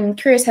 So I'm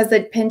curious, has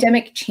the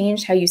pandemic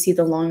changed how you see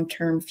the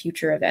long-term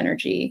future of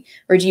energy?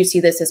 Or do you see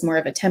this as more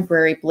of a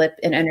temporary blip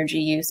in energy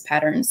use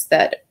patterns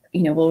that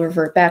will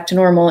revert back to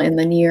normal in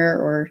the near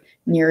or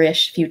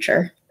near-ish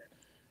future?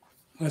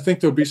 I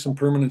think there'll be some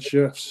permanent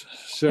shifts.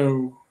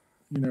 So,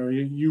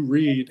 you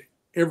read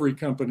every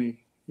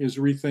company is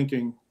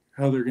rethinking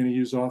how they're going to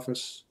use the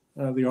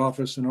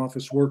office and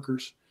office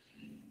workers.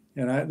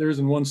 And there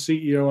isn't one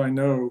CEO I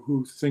know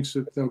who thinks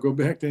that they'll go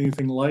back to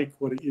anything like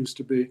what it used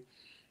to be.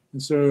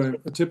 And so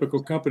a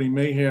typical company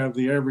may have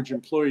the average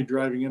employee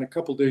driving in a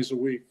couple days a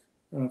week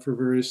for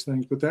various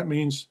things, but that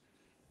means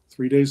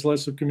 3 days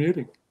less of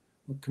commuting.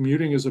 Well,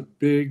 commuting is a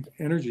big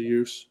energy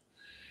use.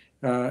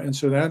 And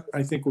so that,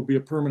 I think, will be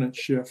a permanent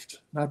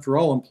shift, not for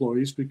all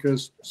employees,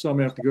 because some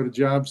have to go to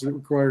jobs that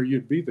require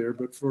you to be there,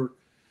 but for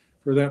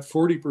that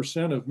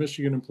 40% of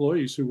Michigan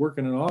employees who work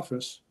in an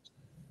office,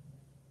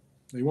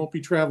 they won't be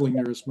traveling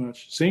there as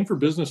much. Same for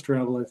business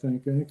travel, I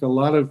think. I think a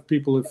lot of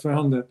people have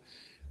found that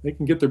they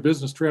can get their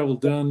business travel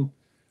done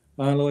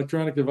on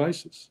electronic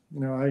devices.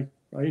 I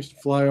used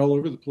to fly all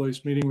over the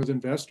place meeting with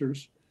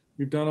investors.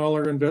 We've done all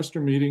our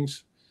investor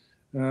meetings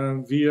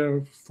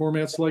via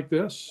formats like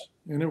this,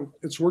 and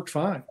it's worked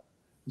fine.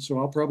 And so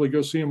I'll probably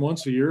go see them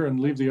once a year and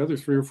leave the other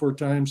 3 or 4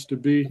 times to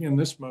be in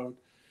this mode.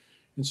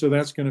 And so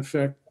that's going to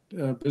affect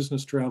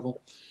business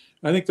travel.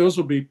 I think those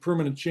will be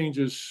permanent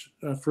changes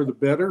for the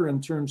better in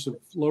terms of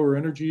lower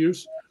energy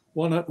use.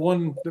 One that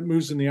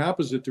moves in the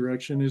opposite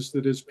direction is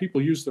that as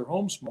people use their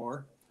homes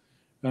more,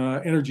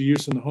 energy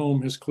use in the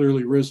home has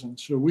clearly risen.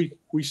 So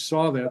we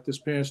saw that this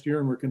past year,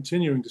 and we're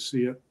continuing to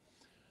see it.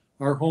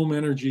 Our home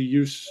energy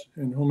use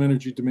and home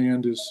energy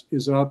demand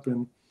is up,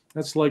 and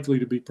that's likely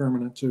to be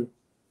permanent too.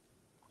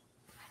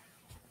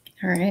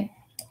 All right.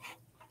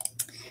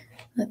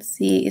 Let's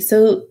see.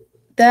 So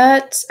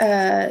that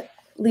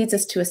leads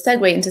us to a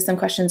segue into some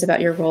questions about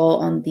your role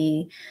on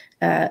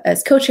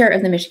as co-chair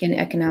of the Michigan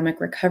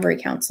Economic Recovery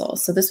Council.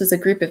 So this was a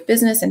group of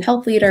business and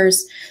health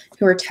leaders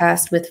who were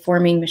tasked with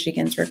forming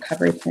Michigan's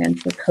recovery plan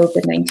for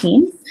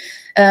COVID-19.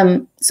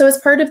 So as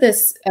part of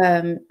this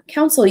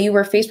council, you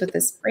were faced with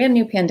this brand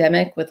new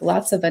pandemic with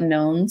lots of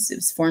unknowns. It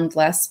was formed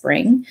last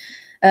spring.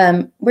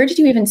 Where did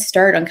you even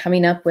start on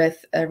coming up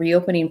with a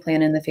reopening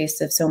plan in the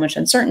face of so much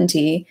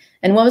uncertainty?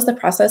 And what was the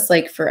process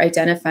like for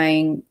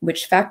identifying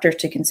which factors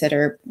to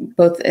consider,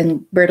 both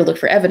and where to look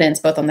for evidence,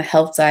 both on the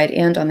health side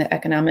and on the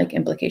economic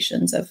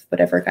implications of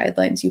whatever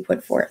guidelines you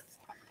put forth?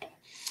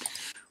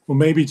 Well,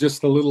 maybe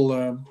just a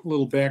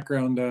little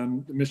background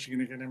on the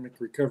Michigan Economic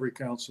Recovery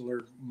Council,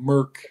 or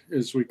MERC,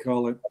 as we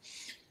call it.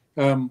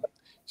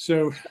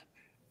 So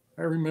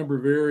I remember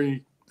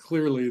very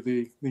clearly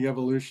the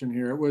evolution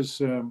here. It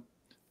was a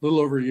little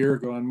over a year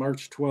ago, on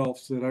March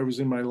 12th, that I was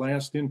in my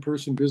last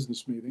in-person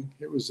business meeting.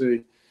 It was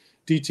a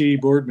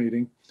DTE board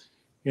meeting.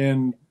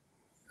 And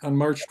on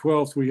March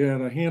 12th, we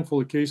had a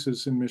handful of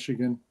cases in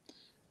Michigan,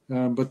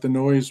 but the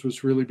noise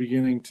was really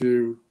beginning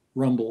to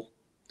rumble.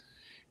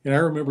 And I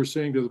remember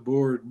saying to the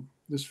board,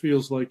 this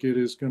feels like it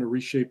is going to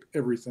reshape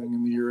everything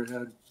in the year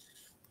ahead.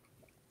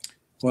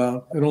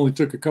 Well, it only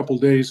took a couple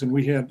of days, and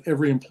we had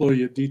every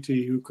employee at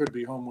DTE who could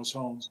be home was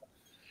home.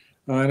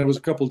 And it was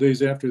a couple of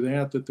days after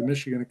that the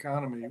Michigan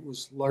economy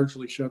was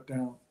largely shut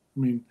down. I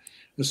mean,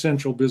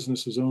 essential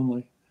businesses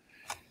only.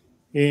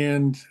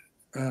 And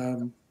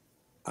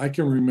I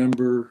can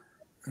remember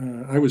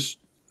I was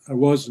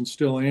and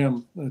still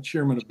am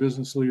chairman of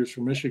Business Leaders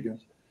for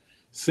Michigan,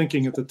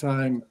 thinking at the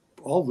time,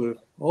 all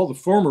the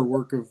former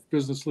work of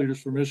Business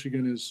Leaders for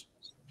Michigan is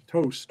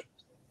toast.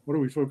 What do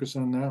we focus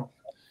on now?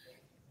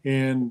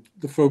 And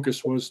the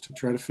focus was to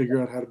try to figure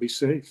out how to be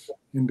safe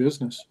in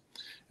business.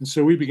 And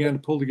so we began to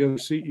pull together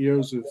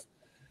CEOs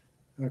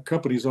of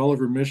companies all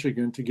over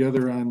Michigan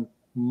together on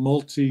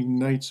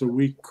multi-nights a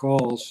week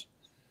calls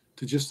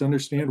to just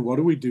understand, what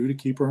do we do to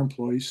keep our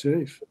employees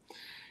safe?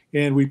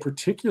 And we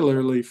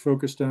particularly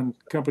focused on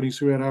companies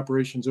who had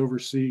operations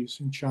overseas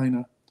in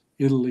China,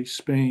 Italy,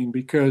 Spain,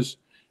 because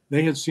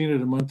they had seen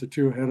it a month or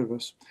two ahead of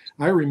us.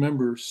 I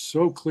remember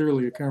so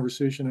clearly a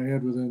conversation I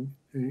had with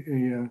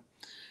a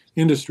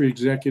industry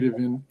executive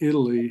in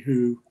Italy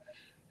who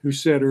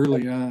said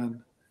early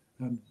on,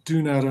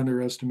 do not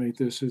underestimate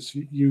this. Is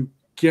you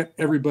get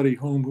everybody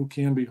home who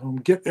can be home,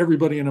 get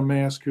everybody in a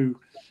mask who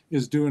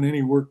is doing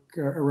any work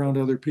around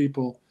other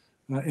people,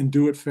 and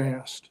do it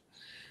fast.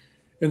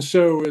 And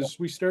so as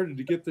we started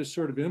to get this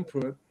sort of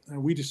input,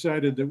 we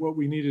decided that what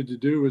we needed to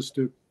do was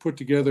to put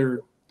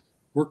together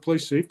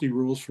workplace safety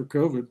rules for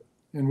COVID.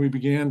 And we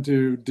began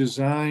to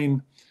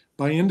design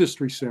by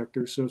industry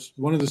sector. So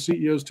one of the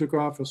CEOs took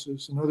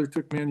offices, another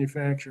took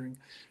manufacturing,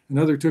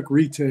 another took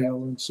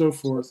retail, and so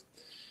forth.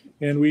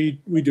 And we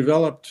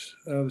developed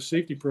the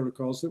safety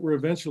protocols that were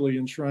eventually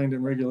enshrined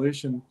in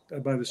regulation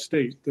by the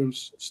state.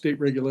 Those state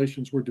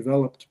regulations were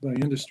developed by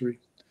industry.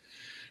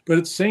 But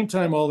at the same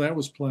time all that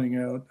was playing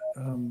out,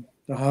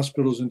 the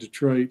hospitals in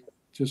Detroit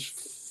just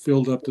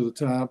filled up to the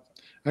top.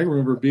 I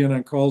remember being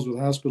on calls with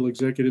hospital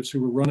executives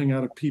who were running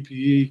out of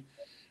PPE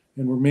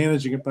and were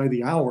managing it by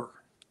the hour,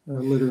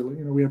 literally.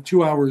 You know, we have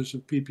 2 hours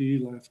of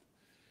PPE left.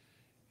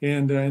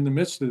 And in the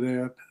midst of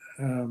that,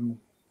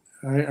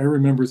 I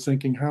remember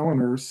thinking, how on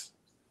earth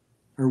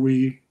are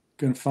we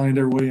going to find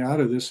our way out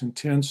of this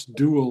intense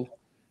dual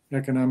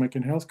economic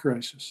and health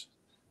crisis?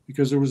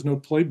 Because there was no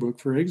playbook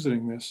for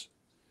exiting this.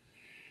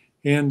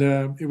 And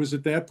it was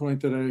at that point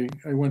that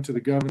I went to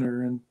the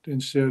governor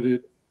and said,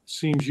 it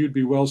seems you'd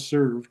be well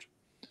served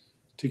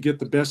to get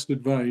the best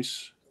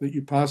advice that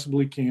you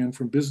possibly can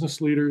from business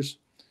leaders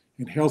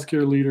and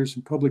healthcare leaders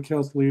and public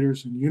health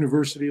leaders and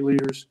university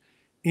leaders,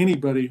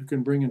 anybody who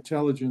can bring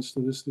intelligence to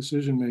this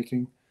decision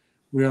making,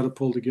 we ought to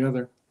pull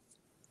together.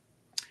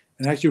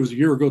 And actually it was a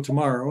year ago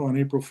tomorrow, on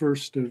April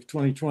 1st of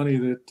 2020,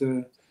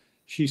 that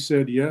she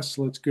said, yes,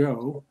 let's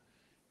go.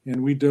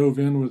 And we dove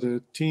in with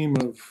a team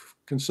of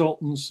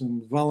consultants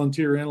and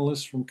volunteer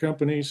analysts from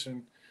companies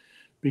and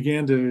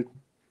began to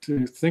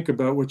think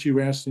about what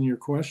you asked in your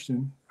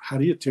question. How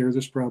do you tear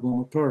this problem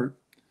apart?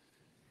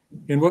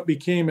 And what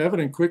became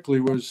evident quickly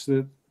was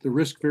that the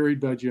risk varied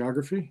by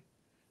geography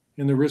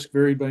and the risk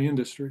varied by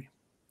industry.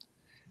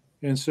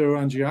 And so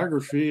on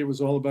geography, it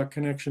was all about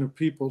connection of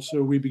people.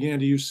 So we began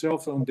to use cell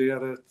phone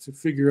data to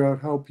figure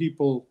out how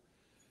people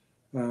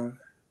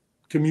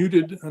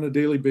commuted on a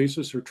daily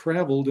basis or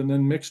traveled and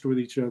then mixed with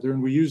each other.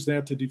 And we used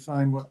that to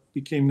define what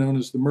became known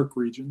as the MERC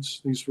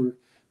regions. These were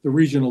the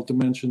regional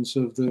dimensions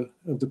of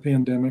the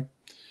pandemic.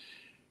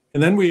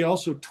 And then we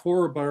also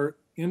tore apart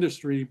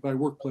industry by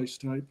workplace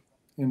type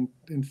and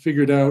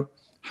figured out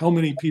how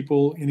many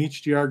people in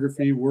each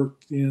geography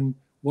worked in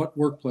what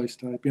workplace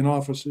type, in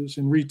offices,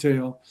 in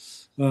retail,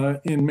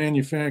 in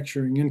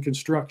manufacturing, in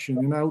construction,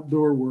 in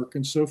outdoor work,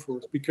 and so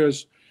forth,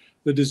 because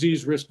the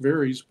disease risk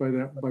varies by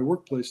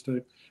workplace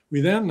type.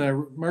 We then,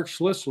 Mark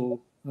Schlissel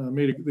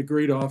made the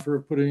great offer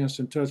of putting us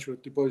in touch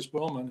with Du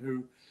Bois-Bowman,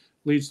 who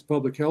leads the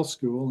public health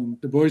school. And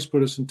Du Bois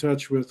put us in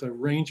touch with a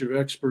range of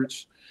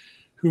experts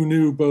who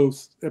knew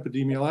both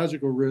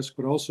epidemiological risk,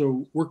 but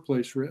also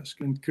workplace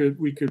risk. And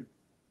we could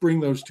bring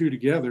those two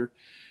together.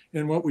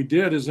 And what we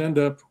did is end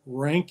up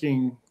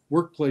ranking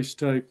workplace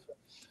type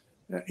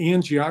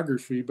and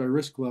geography by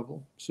risk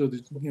level. So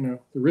that, the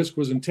risk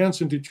was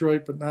intense in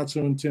Detroit, but not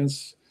so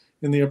intense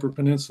in the Upper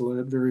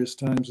Peninsula at various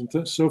times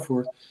and so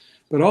forth.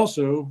 But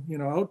also,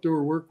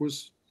 outdoor work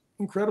was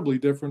incredibly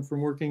different from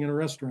working in a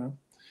restaurant.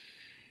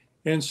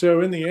 And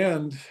so in the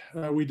end,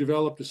 we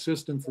developed a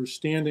system for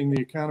standing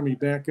the economy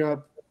back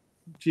up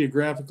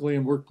geographically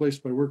and workplace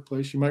by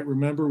workplace. You might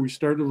remember we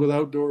started with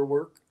outdoor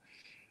work,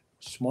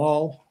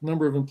 small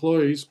number of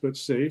employees, but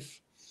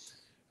safe.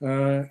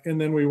 And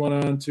then we went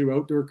on to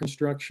outdoor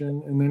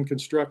construction and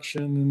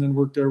then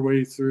worked our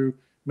way through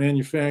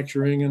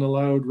manufacturing and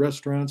allowed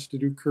restaurants to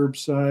do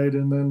curbside,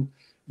 and then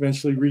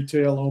eventually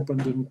retail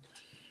opened.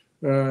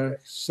 And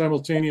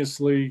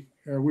simultaneously,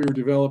 we were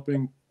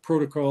developing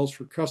protocols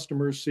for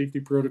customers, safety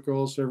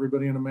protocols, so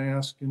everybody in a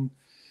mask, and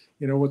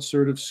what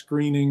sort of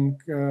screening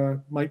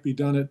might be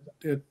done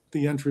at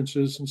the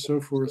entrances and so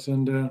forth.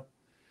 And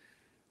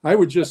I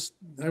would just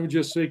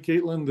say,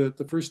 Kaitlin, that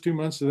the first 2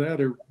 months of that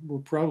were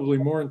probably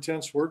more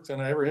intense work than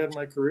I ever had in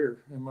my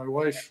career. And my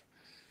wife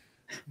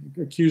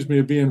accused me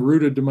of being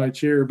rooted to my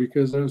chair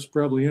because I was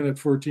probably in it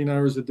 14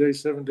 hours a day,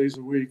 7 days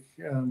a week.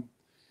 And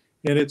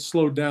it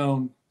slowed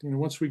down.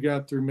 Once we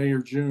got through May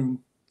or June,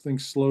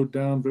 things slowed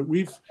down. But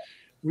we've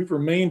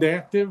remained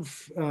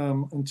active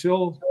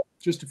until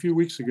just a few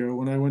weeks ago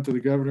when I went to the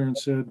governor and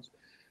said,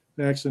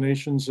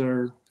 vaccinations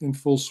are in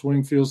full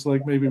swing. Feels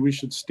like maybe we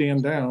should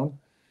stand down.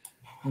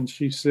 And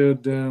she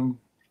said,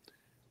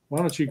 why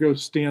don't you go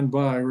stand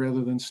by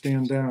rather than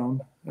stand down?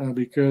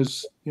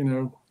 Because,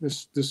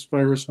 this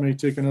virus may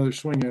take another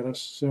swing at us.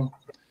 So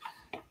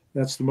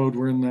that's the mode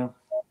we're in now.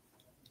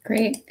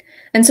 Great.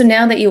 And so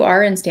now that you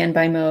are in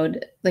standby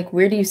mode,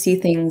 where do you see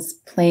things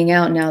playing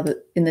out now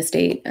that in the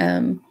state?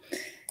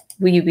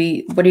 What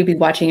do you be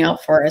watching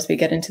out for as we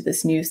get into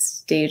this new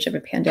stage of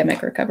a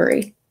pandemic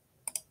recovery?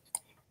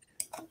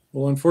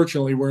 Well,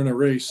 unfortunately, we're in a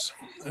race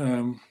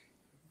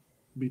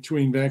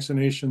between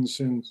vaccinations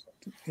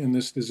and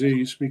this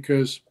disease,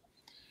 because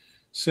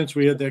since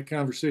we had that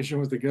conversation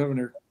with the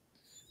governor,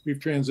 we've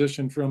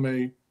transitioned from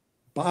a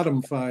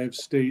bottom 5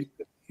 state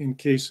in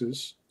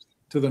cases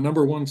to the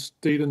number 1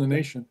 state in the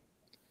nation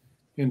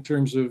in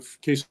terms of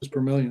cases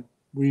per million.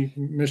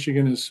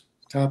 Michigan is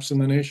tops in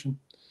the nation.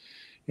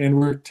 And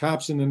we're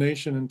tops in the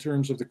nation in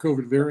terms of the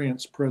COVID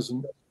variants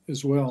present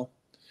as well.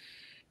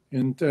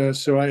 And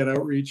so I had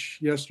outreach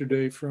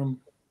yesterday from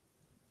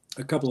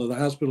a couple of the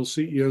hospital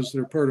CEOs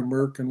that are part of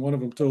Merck, and one of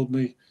them told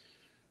me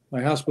my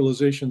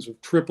hospitalizations have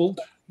tripled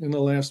in the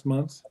last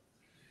month,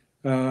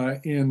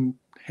 and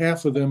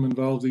half of them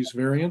involve these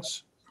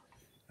variants.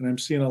 And I'm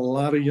seeing a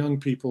lot of young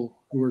people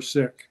who are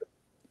sick,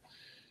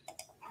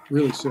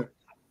 really sick.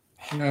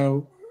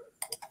 Now,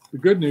 the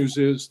good news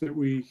is that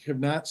we have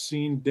not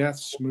seen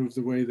deaths move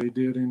the way they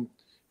did, and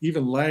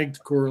even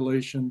lagged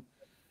correlation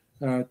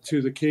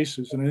to the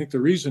cases. And I think the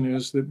reason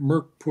is that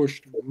Merck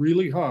pushed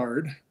really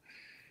hard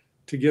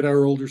to get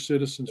our older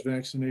citizens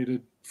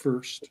vaccinated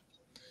first.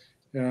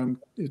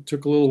 It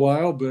took a little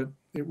while, but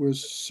it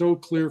was so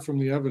clear from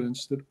the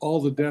evidence that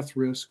all the death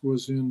risk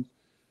was in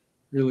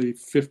really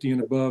 50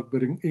 and above,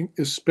 but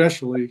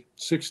especially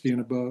 60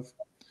 and above.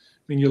 I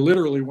mean, you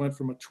literally went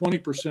from a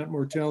 20%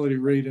 mortality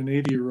rate in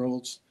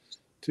 80-year-olds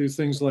to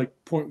things like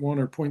 0.1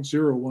 or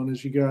 0.01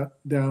 as you got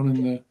down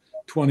in the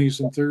 20s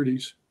and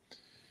 30s.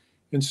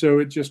 And so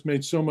it just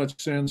made so much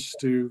sense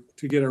to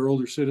get our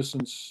older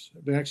citizens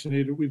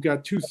vaccinated. We've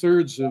got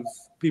 2/3 of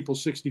people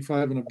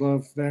 65 and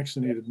above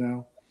vaccinated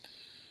now,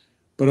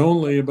 but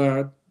only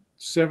about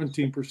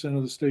 17%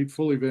 of the state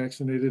fully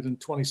vaccinated, and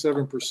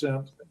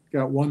 27%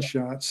 got one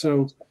shot.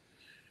 So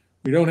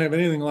we don't have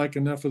anything like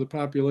enough of the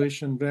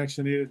population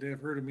vaccinated to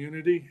have herd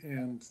immunity,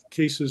 and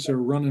cases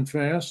are running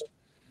fast.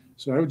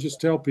 So I would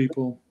just tell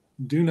people,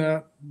 do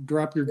not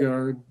drop your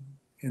guard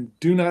and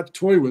do not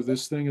toy with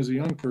this thing as a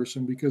young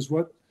person, because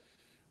what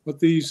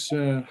these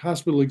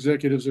hospital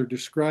executives are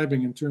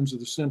describing in terms of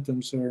the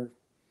symptoms are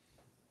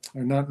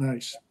not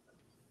nice.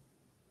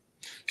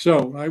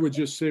 So I would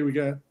just say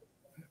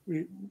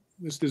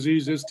this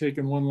disease is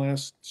taking one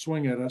last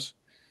swing at us.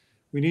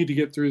 We need to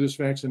get through this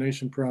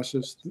vaccination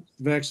process.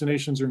 The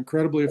vaccinations are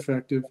incredibly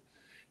effective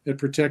at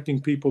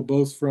protecting people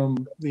both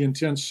from the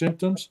intense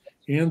symptoms,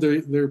 and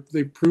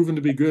they've proven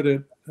to be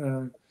good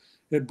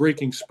at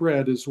breaking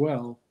spread as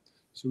well.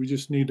 So we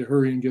just need to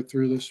hurry and get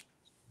through this.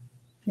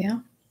 Yeah.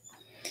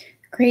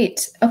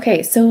 Great.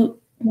 Okay, so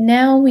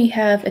now we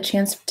have a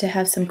chance to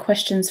have some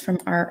questions from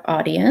our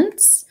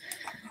audience.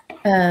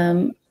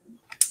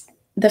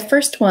 The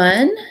first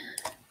one,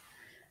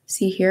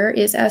 see here,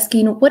 is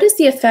asking, what is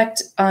the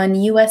effect on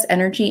U.S.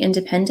 energy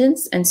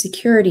independence and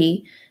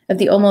security of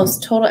the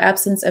almost total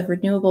absence of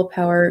renewable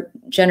power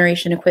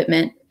generation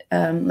equipment,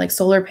 like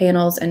solar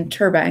panels and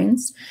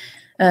turbines,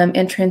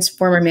 and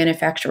transformer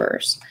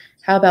manufacturers?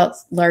 How about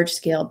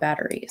large-scale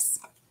batteries?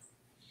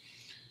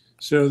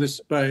 So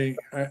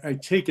I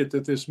take it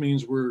that this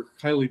means we're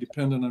highly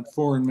dependent on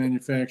foreign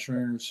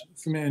manufacturers,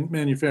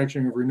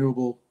 manufacturing of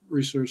renewable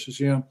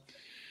resources. Yeah,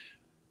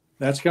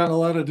 that's gotten a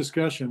lot of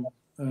discussion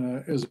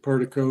as a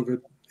part of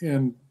COVID,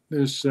 and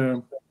there's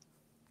been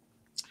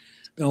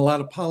a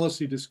lot of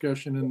policy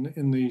discussion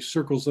in the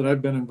circles that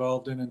I've been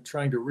involved in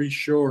trying to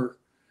reshore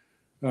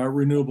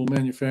renewable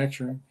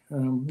manufacturing.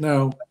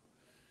 Now,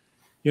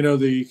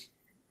 The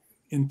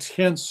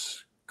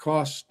intense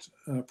cost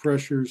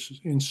pressures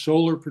in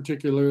solar,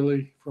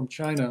 particularly from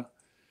China,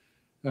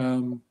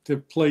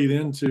 have played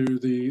into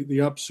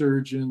the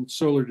upsurge in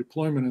solar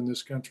deployment in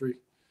this country.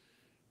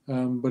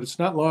 But it's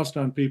not lost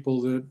on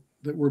people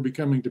that we're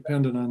becoming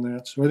dependent on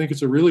that. So I think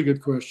it's a really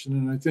good question.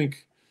 And I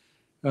think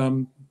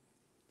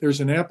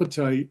there's an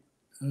appetite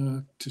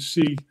to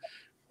see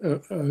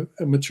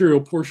a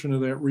material portion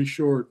of that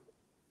reshored.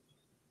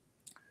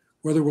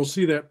 Whether we'll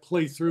see that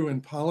play through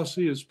in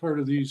policy as part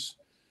of these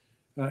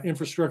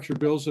infrastructure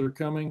bills that are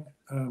coming,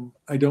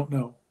 I don't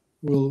know.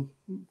 We'll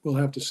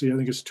have to see. I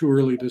think it's too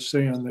early to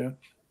say on that.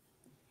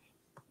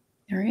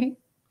 All right.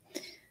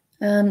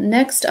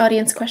 Next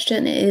audience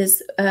question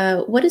is,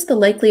 what is the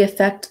likely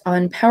effect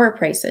on power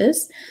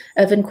prices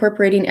of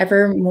incorporating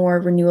ever more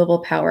renewable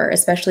power,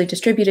 especially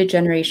distributed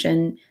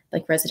generation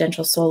like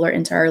residential solar,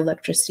 into our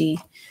electricity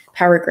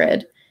power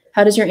grid?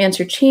 How does your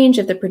answer change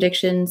if the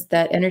predictions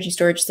that energy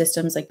storage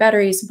systems like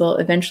batteries will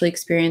eventually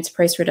experience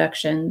price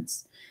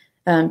reductions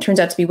turns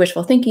out to be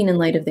wishful thinking in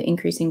light of the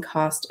increasing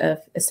cost of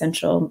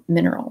essential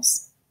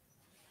minerals?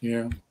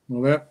 Yeah,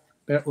 well,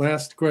 that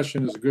last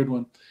question is a good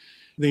one.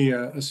 The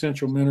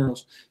essential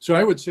minerals. So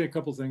I would say a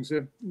couple things.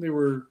 There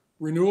were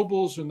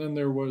renewables, and then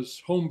there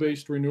was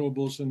home-based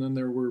renewables, and then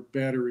there were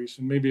batteries.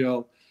 And maybe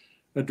I'll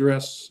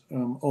address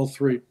all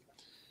three.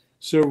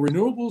 So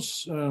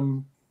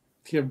renewables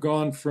have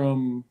gone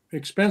from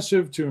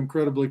expensive to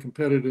incredibly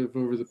competitive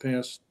over the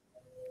past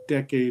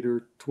decade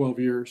or 12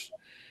 years.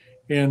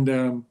 And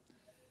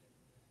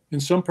in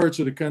some parts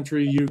of the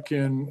country, you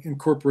can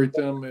incorporate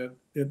them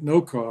at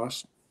no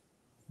cost,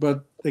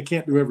 but they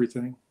can't do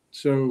everything.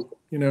 So,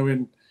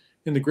 in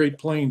the Great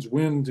Plains,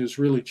 wind is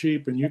really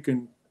cheap, and you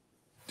can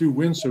do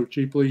wind so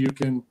cheaply, you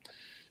can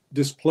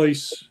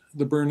displace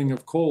the burning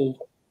of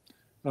coal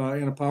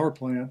in a power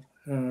plant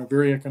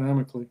very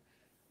economically.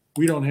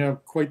 We don't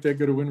have quite that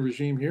good a wind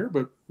regime here,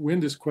 but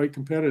wind is quite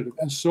competitive.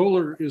 And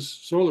solar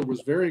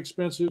was very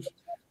expensive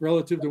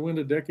relative to wind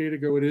a decade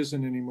ago. It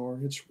isn't anymore.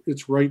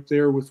 It's right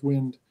there with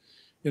wind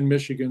in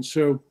Michigan.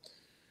 So,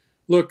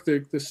 look,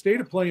 the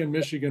state of play in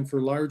Michigan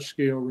for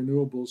large-scale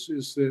renewables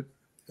is that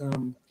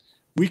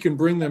we can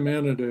bring them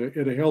in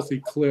at a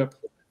healthy clip.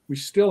 We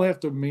still have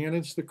to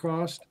manage the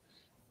cost,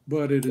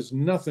 but it is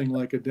nothing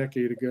like a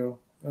decade ago.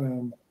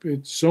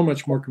 It's so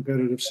much more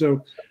competitive.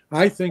 So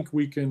I think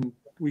we can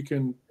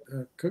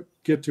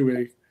get to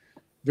a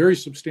very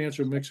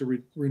substantial mix of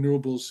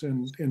renewables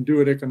and do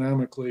it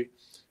economically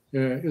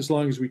as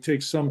long as we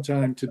take some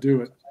time to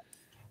do it.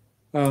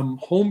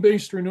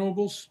 Home-based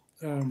renewables,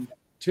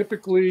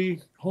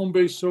 typically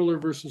home-based solar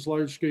versus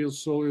large-scale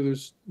solar,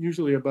 there's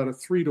usually about a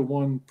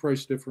 3-to-1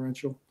 price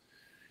differential.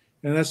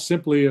 And that's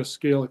simply a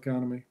scale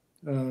economy.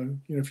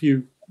 If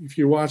you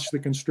watch the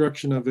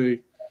construction of a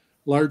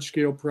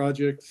large-scale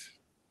project,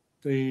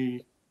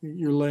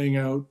 you're laying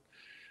out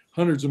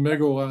hundreds of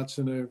megawatts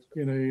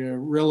in a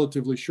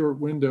relatively short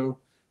window.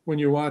 When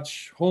you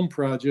watch home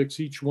projects,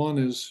 each one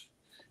is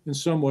in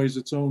some ways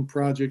its own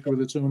project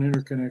with its own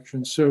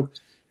interconnection. So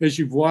as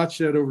you've watched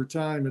that over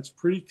time, it's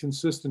pretty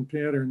consistent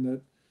pattern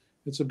that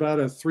it's about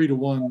a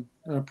 3-to-1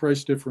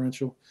 price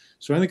differential.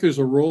 So I think there's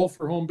a role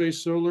for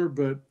home-based solar,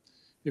 but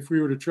if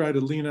we were to try to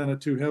lean on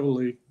it too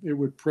heavily, it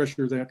would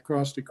pressure that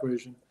cost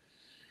equation.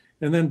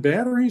 And then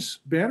batteries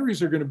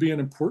are going to be an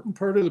important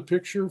part of the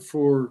picture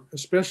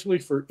especially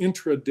for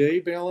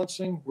intraday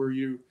balancing, where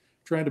you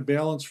try to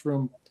balance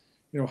from,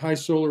 high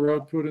solar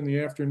output in the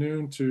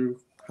afternoon to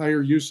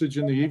higher usage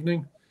in the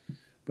evening.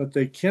 But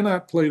they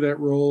cannot play that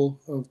role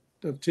of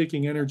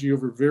taking energy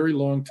over very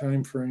long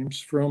time frames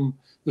from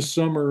the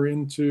summer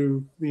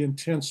into the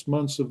intense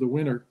months of the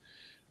winter.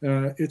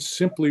 It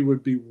simply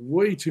would be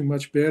way too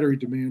much battery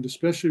demand,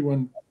 especially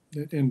when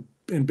in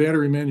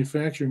battery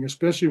manufacturing,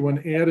 especially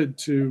when added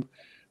to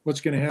what's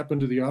going to happen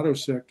to the auto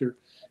sector.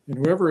 And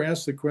whoever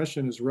asked the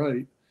question is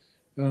right.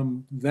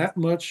 That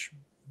much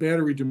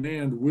battery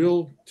demand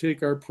will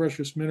take our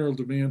precious mineral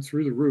demand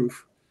through the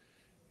roof.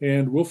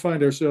 And we'll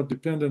find ourselves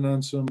dependent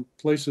on some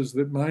places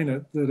that mine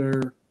it that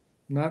are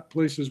not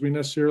places we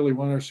necessarily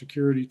want our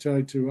security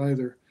tied to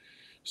either.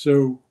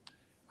 So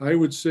I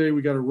would say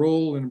we got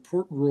an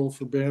important role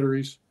for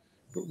batteries,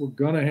 but we're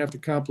going to have to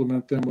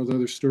complement them with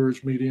other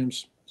storage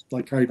mediums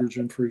like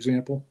hydrogen, for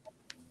example.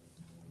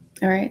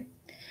 All right.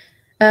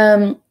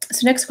 So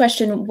next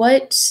question,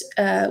 what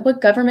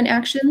government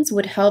actions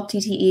would help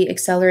DTE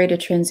accelerate a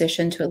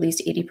transition to at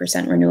least 80%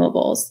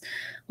 renewables?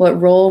 What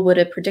role would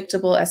a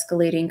predictable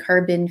escalating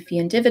carbon fee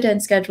and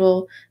dividend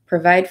schedule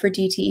provide for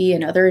DTE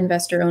and other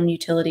investor-owned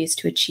utilities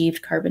to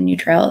achieve carbon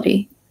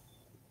neutrality?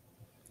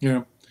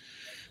 Yeah.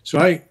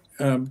 So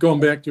going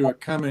back to a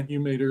comment you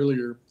made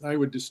earlier, I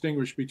would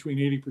distinguish between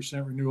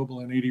 80% renewable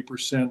and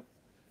 80%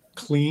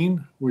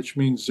 clean, which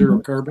means zero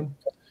carbon.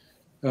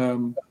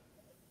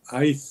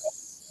 I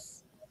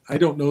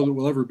don't know that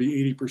we'll ever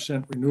be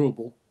 80%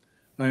 renewable.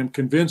 I am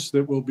convinced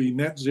that we'll be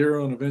net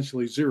zero and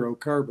eventually zero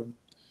carbon.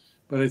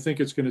 But I think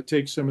it's going to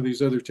take some of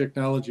these other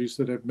technologies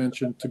that I've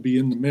mentioned to be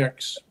in the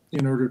mix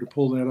in order to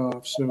pull that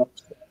off. So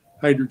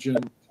hydrogen,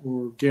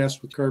 or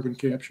gas with carbon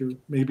capture,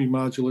 maybe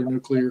modular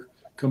nuclear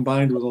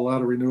combined with a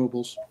lot of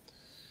renewables.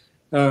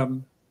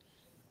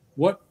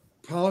 What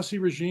policy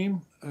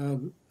regime?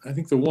 I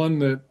think the one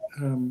that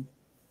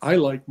I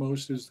like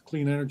most is the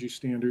Clean Energy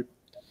Standard.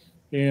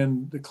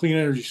 And the Clean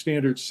Energy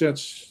Standard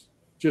sets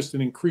just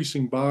an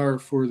increasing bar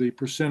for the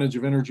percentage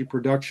of energy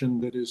production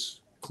that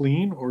is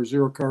clean or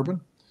zero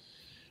carbon.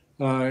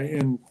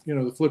 And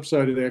the flip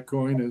side of that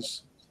coin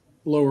is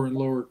lower and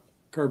lower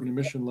carbon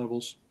emission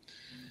levels.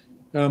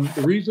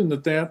 The reason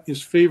that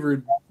is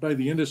favored by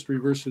the industry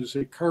versus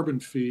a carbon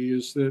fee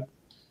is that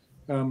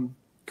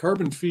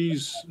carbon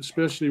fees,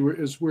 especially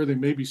where they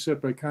may be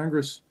set by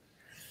Congress,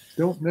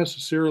 don't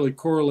necessarily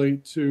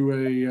correlate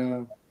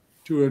to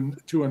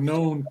a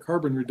known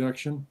carbon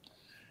reduction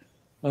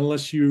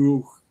unless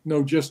you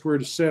know just where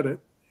to set it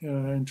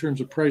in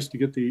terms of price to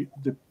get the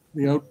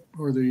out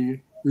or the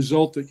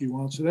result that you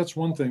want. So that's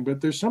one thing, but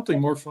there's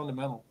something more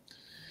fundamental,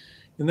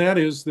 and that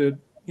is that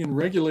in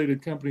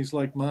regulated companies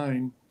like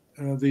mine,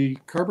 the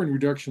carbon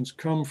reductions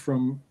come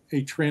from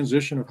a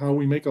transition of how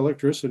we make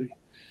electricity.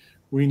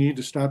 We need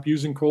to stop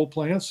using coal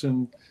plants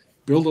and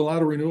build a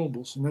lot of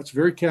renewables, and that's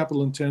very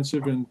capital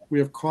intensive, and we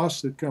have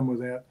costs that come with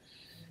that.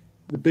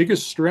 The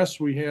biggest stress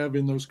we have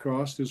in those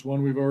costs is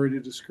one we've already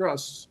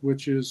discussed,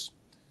 which is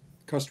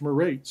customer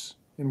rates.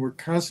 And we're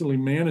constantly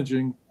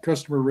managing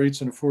customer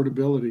rates and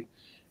affordability.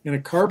 And a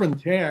carbon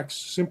tax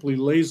simply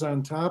lays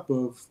on top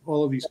of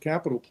all of these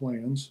capital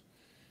plans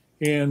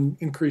and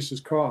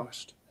increases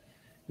cost.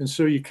 And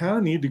so you kind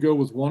of need to go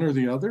with one or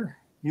the other,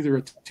 either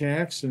a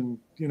tax and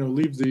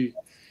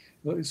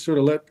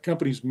let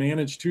companies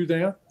manage to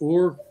that,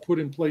 or put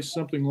in place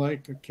something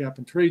like a cap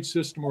and trade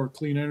system or a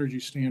clean energy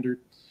standard.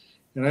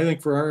 And I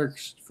think for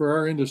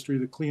our industry,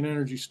 the clean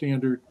energy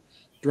standard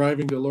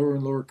driving to lower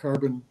and lower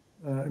carbon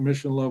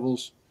emission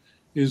levels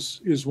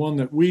is one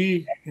that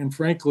we, and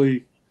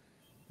frankly,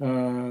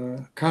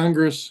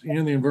 Congress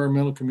and the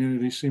environmental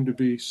community seem to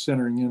be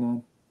centering in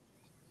on.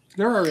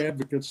 There are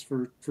advocates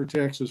for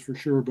taxes for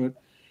sure, but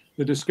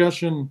the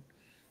discussion,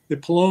 the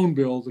Pallone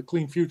bill, the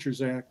Clean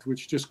Futures Act,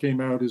 which just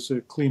came out, is a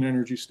clean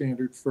energy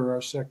standard for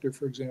our sector,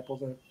 for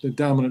example, the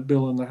dominant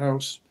bill in the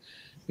House.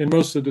 And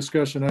most of the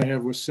discussion I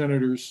have with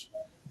senators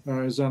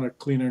is on a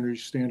clean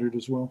energy standard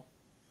as well.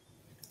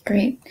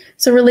 Great.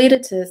 So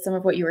related to some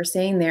of what you were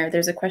saying there,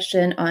 there's a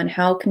question on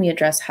how can we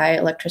address high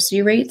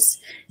electricity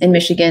rates in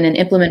Michigan and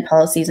implement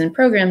policies and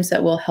programs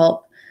that will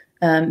help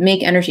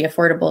make energy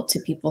affordable to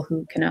people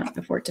who cannot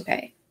afford to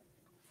pay.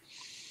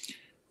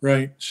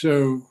 Right.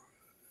 So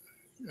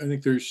I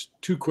think there's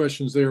two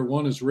questions there.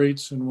 One is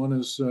rates and one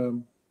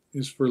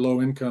is for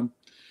low income.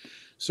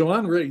 So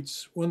on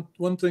rates,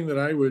 one thing that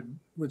I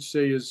would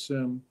say is,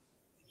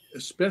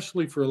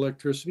 especially for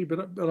electricity,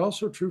 but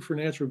also true for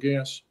natural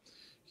gas,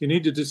 you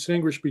need to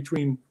distinguish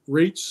between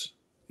rates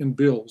and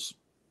bills.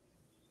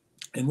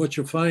 And what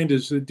you'll find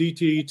is that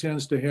DTE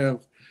tends to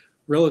have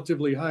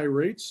relatively high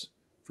rates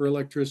for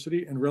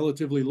electricity and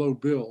relatively low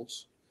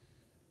bills.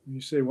 And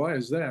you say, why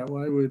is that?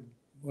 Why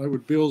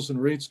would bills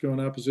and rates go in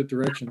opposite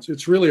directions?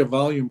 It's really a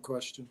volume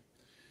question.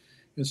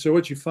 And so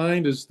what you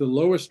find is the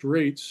lowest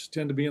rates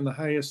tend to be in the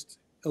highest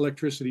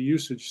electricity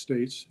usage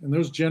states, and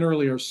those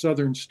generally are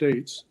southern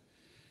states.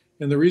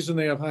 And the reason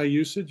they have high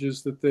usage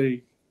is that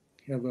they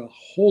have a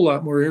whole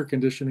lot more air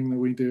conditioning than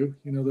we do.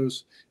 You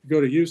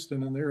go to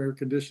Houston and they're air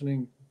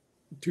conditioning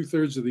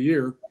 2/3 of the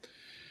year.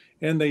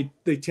 And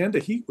they tend to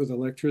heat with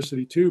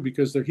electricity too,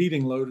 because their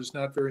heating load is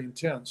not very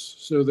intense.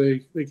 So they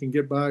can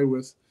get by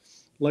with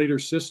lighter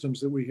systems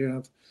that we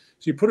have.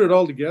 So you put it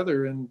all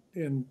together, and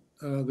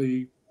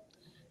the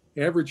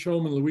average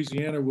home in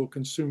Louisiana will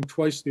consume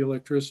twice the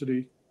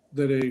electricity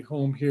that a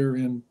home here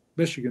in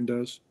Michigan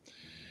does.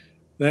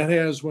 That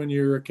has, when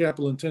you're a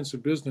capital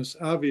intensive business,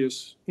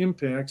 obvious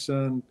impacts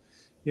on,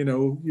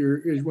 when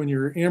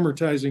you're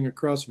amortizing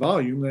across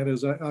volume, that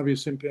has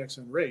obvious impacts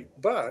on rate,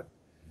 but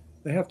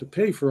they have to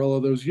pay for all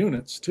of those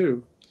units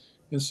too.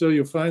 And so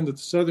you'll find that the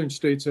southern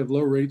states have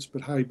low rates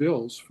but high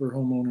bills for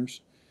homeowners.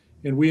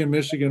 And we in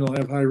Michigan will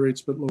have high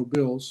rates but low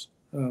bills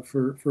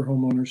for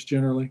homeowners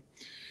generally.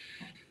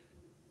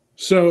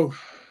 So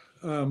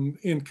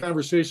in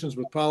conversations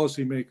with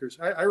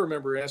policymakers, I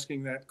remember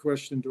asking that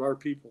question to our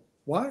people.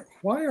 Why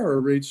are our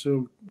rates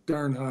so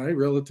darn high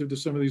relative to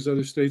some of these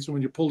other states? And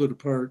when you pulled it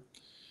apart,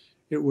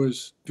 it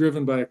was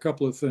driven by a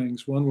couple of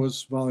things. One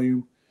was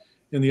volume,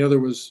 and the other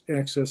was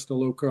access to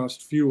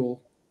low-cost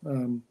fuel,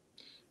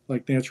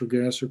 like natural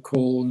gas or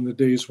coal in the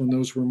days when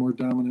those were more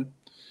dominant.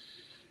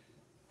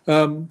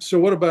 So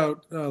what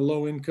about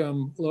low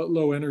income,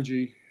 low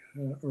energy,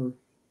 or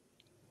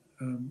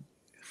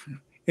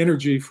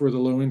energy for the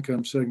low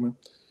income segment?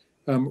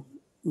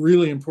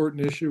 Really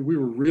important issue. We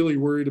were really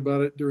worried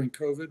about it during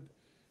COVID.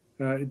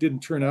 It didn't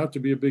turn out to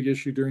be a big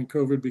issue during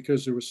COVID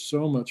because there was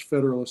so much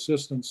federal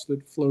assistance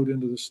that flowed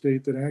into the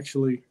state that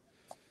actually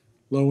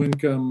low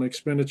income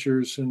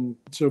expenditures and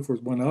so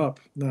forth went up,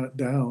 not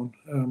down.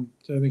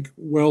 I think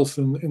wealth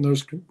and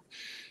those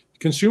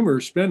consumer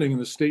spending in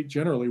the state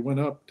generally went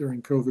up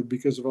during COVID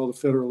because of all the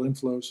federal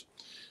inflows.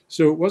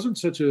 So it wasn't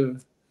such a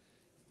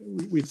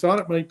we thought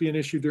it might be an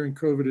issue during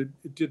COVID.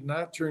 It did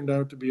not turn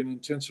out to be an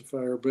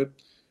intensifier, but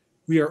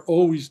we are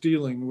always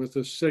dealing with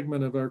a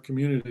segment of our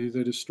community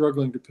that is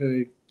struggling to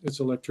pay its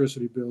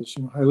electricity bills.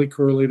 Highly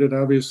correlated,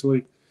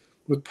 obviously,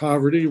 with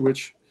poverty,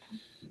 which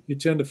you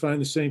tend to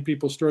find the same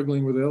people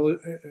struggling with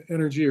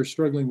energy or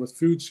struggling with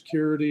food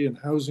security and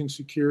housing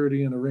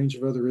security and a range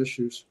of other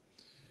issues.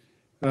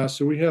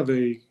 So we have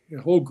a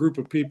whole group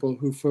of people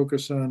who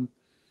focus on,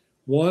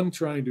 one,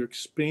 trying to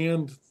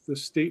expand the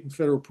state and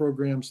federal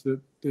programs that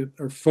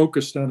are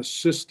focused on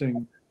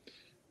assisting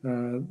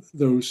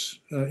those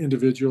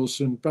individuals.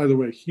 And by the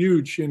way,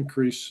 huge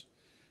increase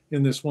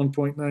in this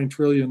 1.9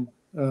 trillion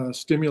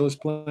stimulus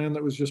plan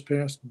that was just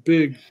passed,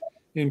 big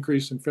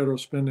increase in federal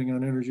spending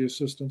on energy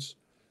assistance.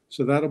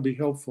 So that'll be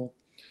helpful.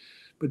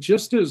 But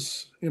just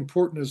as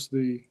important as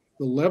the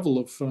level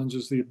of funds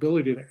is the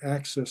ability to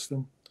access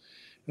them.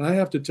 And I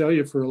have to tell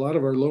you, for a lot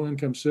of our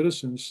low-income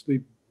citizens,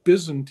 the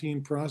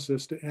Byzantine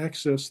process to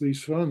access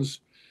these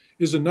funds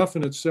is enough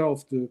in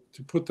itself to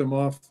put them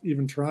off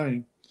even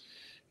trying.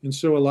 And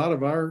so a lot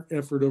of our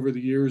effort over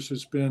the years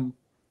has been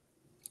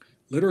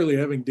literally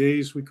having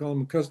days, we call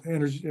them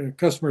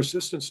customer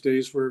assistance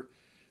days, where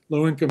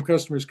low-income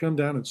customers come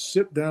down and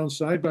sit down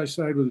side by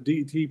side with a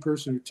DTE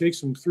person who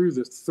takes them through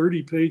the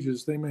 30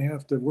 pages they may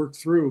have to work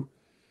through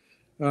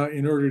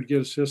in order to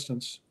get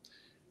assistance.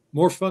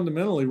 More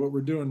fundamentally, what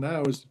we're doing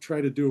now is to try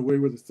to do away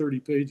with the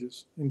 30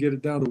 pages and get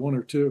it down to one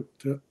or two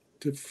to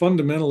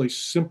fundamentally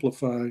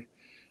simplify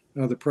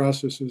the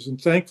processes.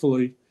 And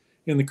thankfully,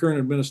 in the current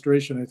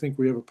administration, I think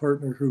we have a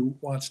partner who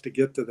wants to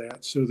get to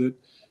that so that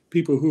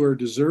people who are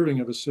deserving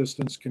of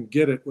assistance can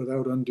get it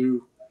without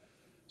undue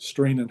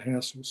strain and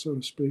hassle, so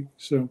to speak.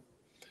 So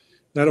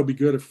that'll be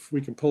good if we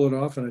can pull it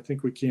off, and I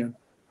think we can.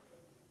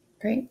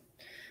 Great.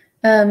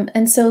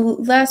 And so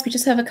last, we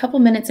just have a couple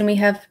minutes,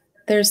 and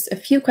there's a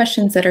few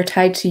questions that are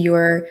tied to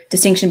your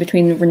distinction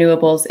between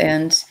renewables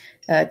and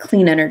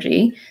clean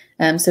energy.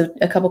 So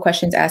a couple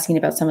questions asking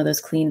about some of those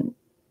clean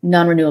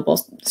non-renewable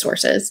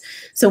sources.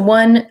 So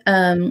one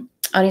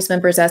audience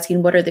member is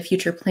asking, what are the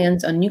future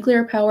plans on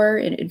nuclear power?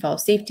 It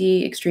involves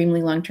safety,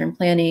 extremely long-term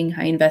planning,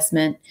 high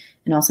investment,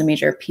 and also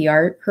major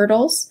PR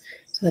hurdles.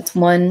 So that's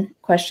one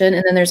question.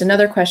 And then there's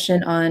another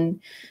question on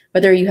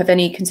whether you have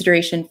any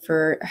consideration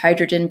for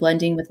hydrogen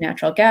blending with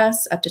natural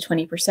gas up to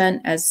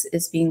 20%, as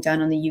is being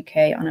done on the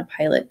UK on a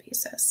pilot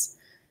basis.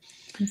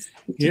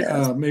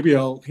 Yeah, maybe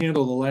I'll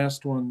handle the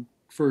last one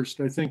first.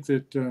 I think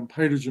that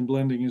hydrogen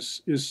blending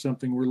is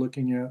something we're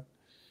looking at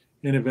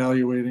and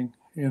evaluating.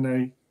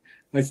 And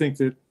I think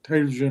that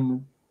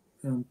hydrogen,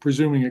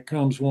 presuming it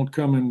comes, won't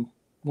come in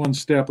one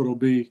step. It'll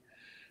be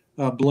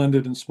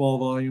blended in small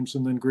volumes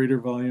and then greater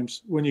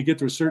volumes. When you get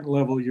to a certain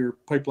level, your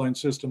pipeline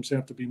systems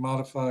have to be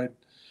modified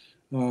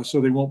so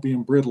they won't be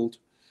embrittled.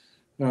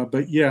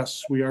 But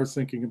yes, we are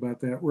thinking about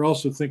that. We're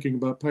also thinking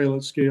about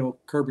pilot scale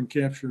carbon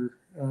capture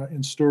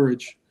and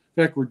storage.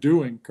 In fact, we're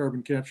doing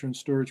carbon capture and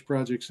storage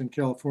projects in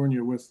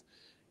California with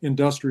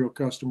industrial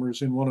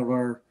customers in one of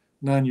our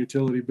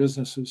non-utility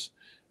businesses.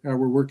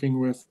 We're working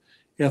with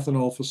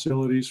ethanol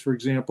facilities, for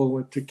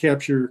example, to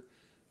capture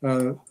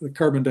the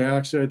carbon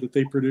dioxide that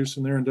they produce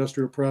in their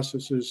industrial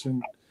processes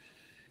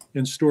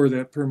and store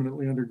that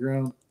permanently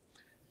underground.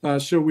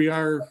 So we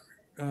are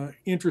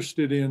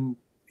interested in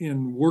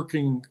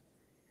working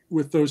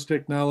with those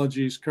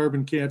technologies,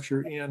 carbon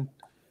capture and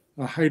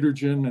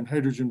hydrogen and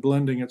hydrogen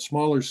blending at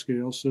smaller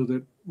scale, so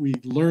that we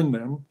learn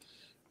them.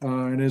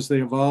 And as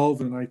they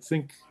evolve and I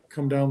think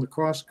come down the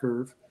cost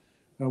curve,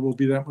 we'll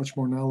be that much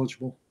more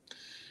knowledgeable.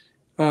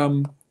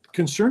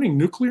 Concerning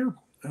nuclear,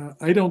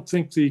 I don't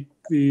think the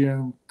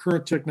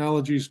current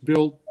technologies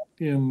built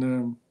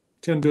in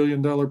 $10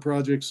 billion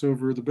projects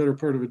over the better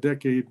part of a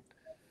decade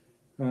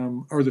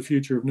are the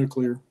future of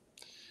nuclear.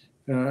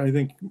 I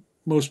think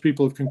most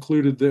people have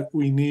concluded that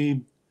we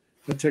need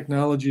a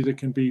technology that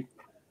can be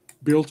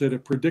built at a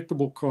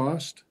predictable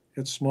cost,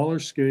 at smaller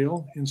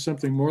scale, in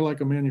something more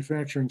like a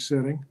manufacturing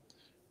setting,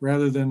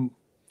 rather than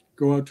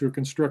go out to a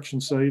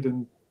construction site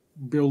and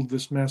build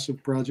this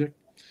massive project.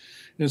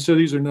 And so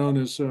these are known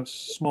as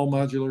small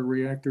modular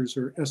reactors,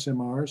 or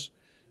SMRs.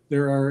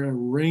 There are a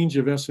range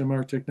of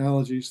SMR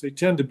technologies. They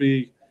tend to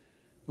be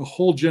a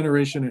whole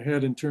generation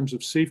ahead in terms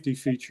of safety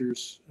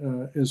features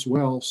as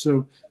well.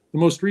 So the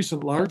most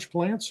recent large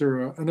plants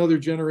are another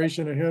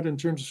generation ahead in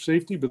terms of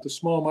safety, but the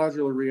small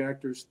modular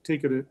reactors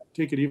take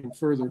it even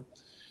further.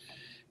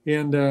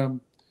 And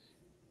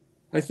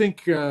I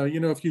think,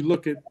 if you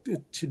look at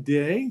it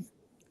today,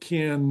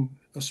 can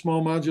a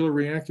small modular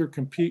reactor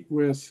compete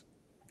with,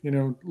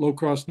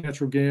 low-cost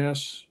natural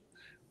gas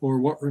or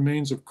what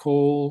remains of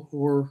coal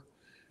or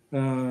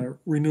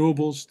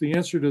renewables? The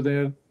answer to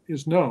that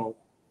is no.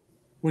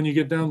 When you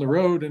get down the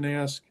road and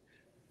ask,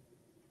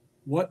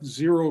 what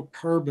zero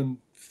carbon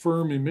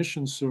firm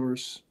emission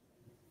source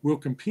will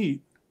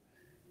compete,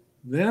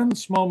 then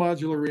small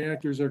modular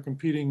reactors are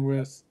competing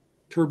with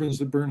turbines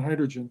that burn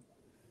hydrogen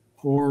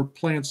or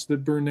plants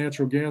that burn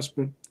natural gas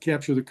but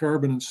capture the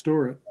carbon and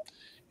store it.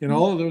 And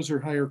all of those are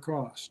higher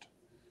cost.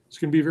 It's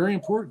going to be very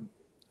important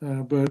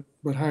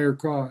but higher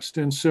cost.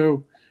 And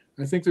so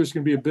I think there's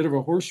going to be a bit of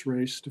a horse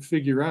race to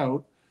figure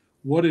out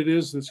what it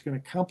is that's going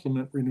to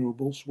complement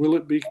renewables. Will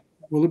it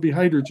be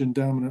hydrogen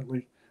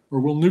dominantly, or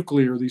will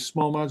nuclear, these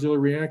small modular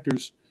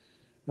reactors,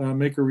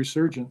 make a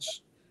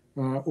resurgence?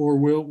 Or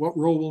what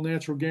role will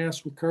natural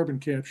gas with carbon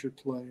capture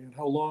play, and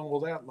how long will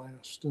that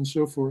last, and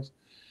so forth?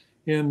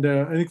 And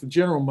I think the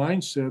general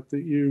mindset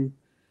that you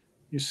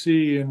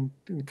see in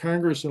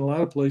Congress and a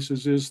lot of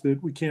places is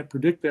that we can't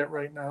predict that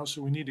right now,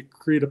 so we need to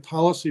create a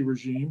policy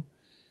regime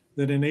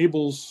that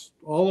enables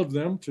all of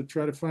them to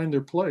try to find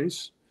their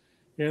place,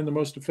 and the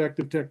most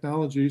effective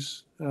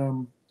technologies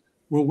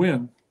will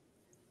win.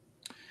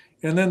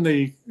 And then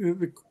I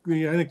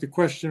think the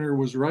questioner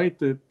was right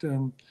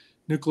that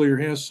nuclear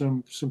has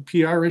some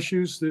PR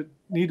issues that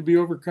need to be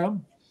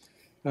overcome.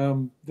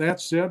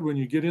 That said, when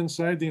you get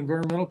inside the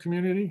environmental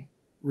community,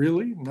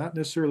 really, not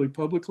necessarily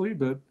publicly,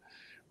 but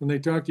when they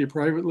talk to you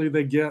privately,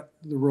 they get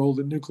the role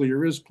that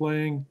nuclear is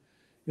playing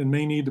and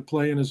may need to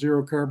play in a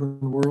zero carbon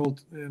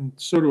world. And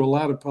so do a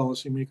lot of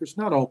policymakers,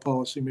 not all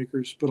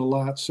policymakers, but a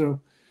lot. So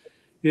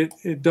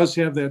it does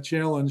have that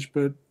challenge,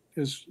 but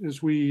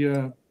as we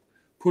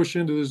push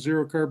into the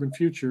zero carbon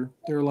future,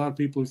 there are a lot of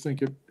people who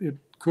think it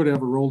could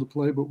have a role to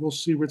play, but we'll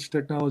see which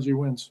technology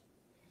wins.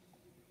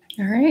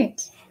 All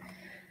right.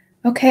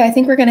 Okay, I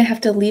think we're going to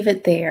have to leave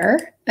it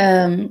there.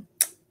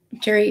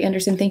 Gerry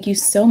Anderson, thank you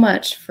so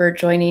much for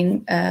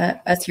joining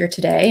us here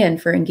today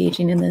and for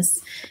engaging in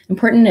this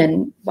important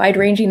and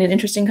wide-ranging and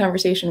interesting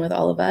conversation with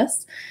all of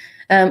us.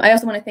 I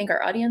also want to thank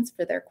our audience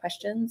for their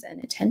questions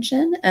and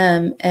attention.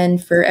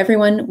 And for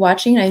everyone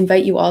watching, I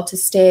invite you all to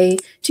stay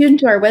tuned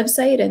to our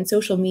website and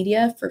social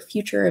media for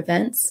future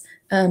events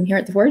here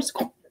at the Ford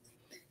School.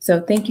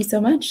 So thank you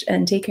so much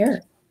and take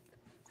care.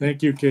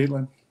 Thank you,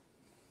 Kaitlin.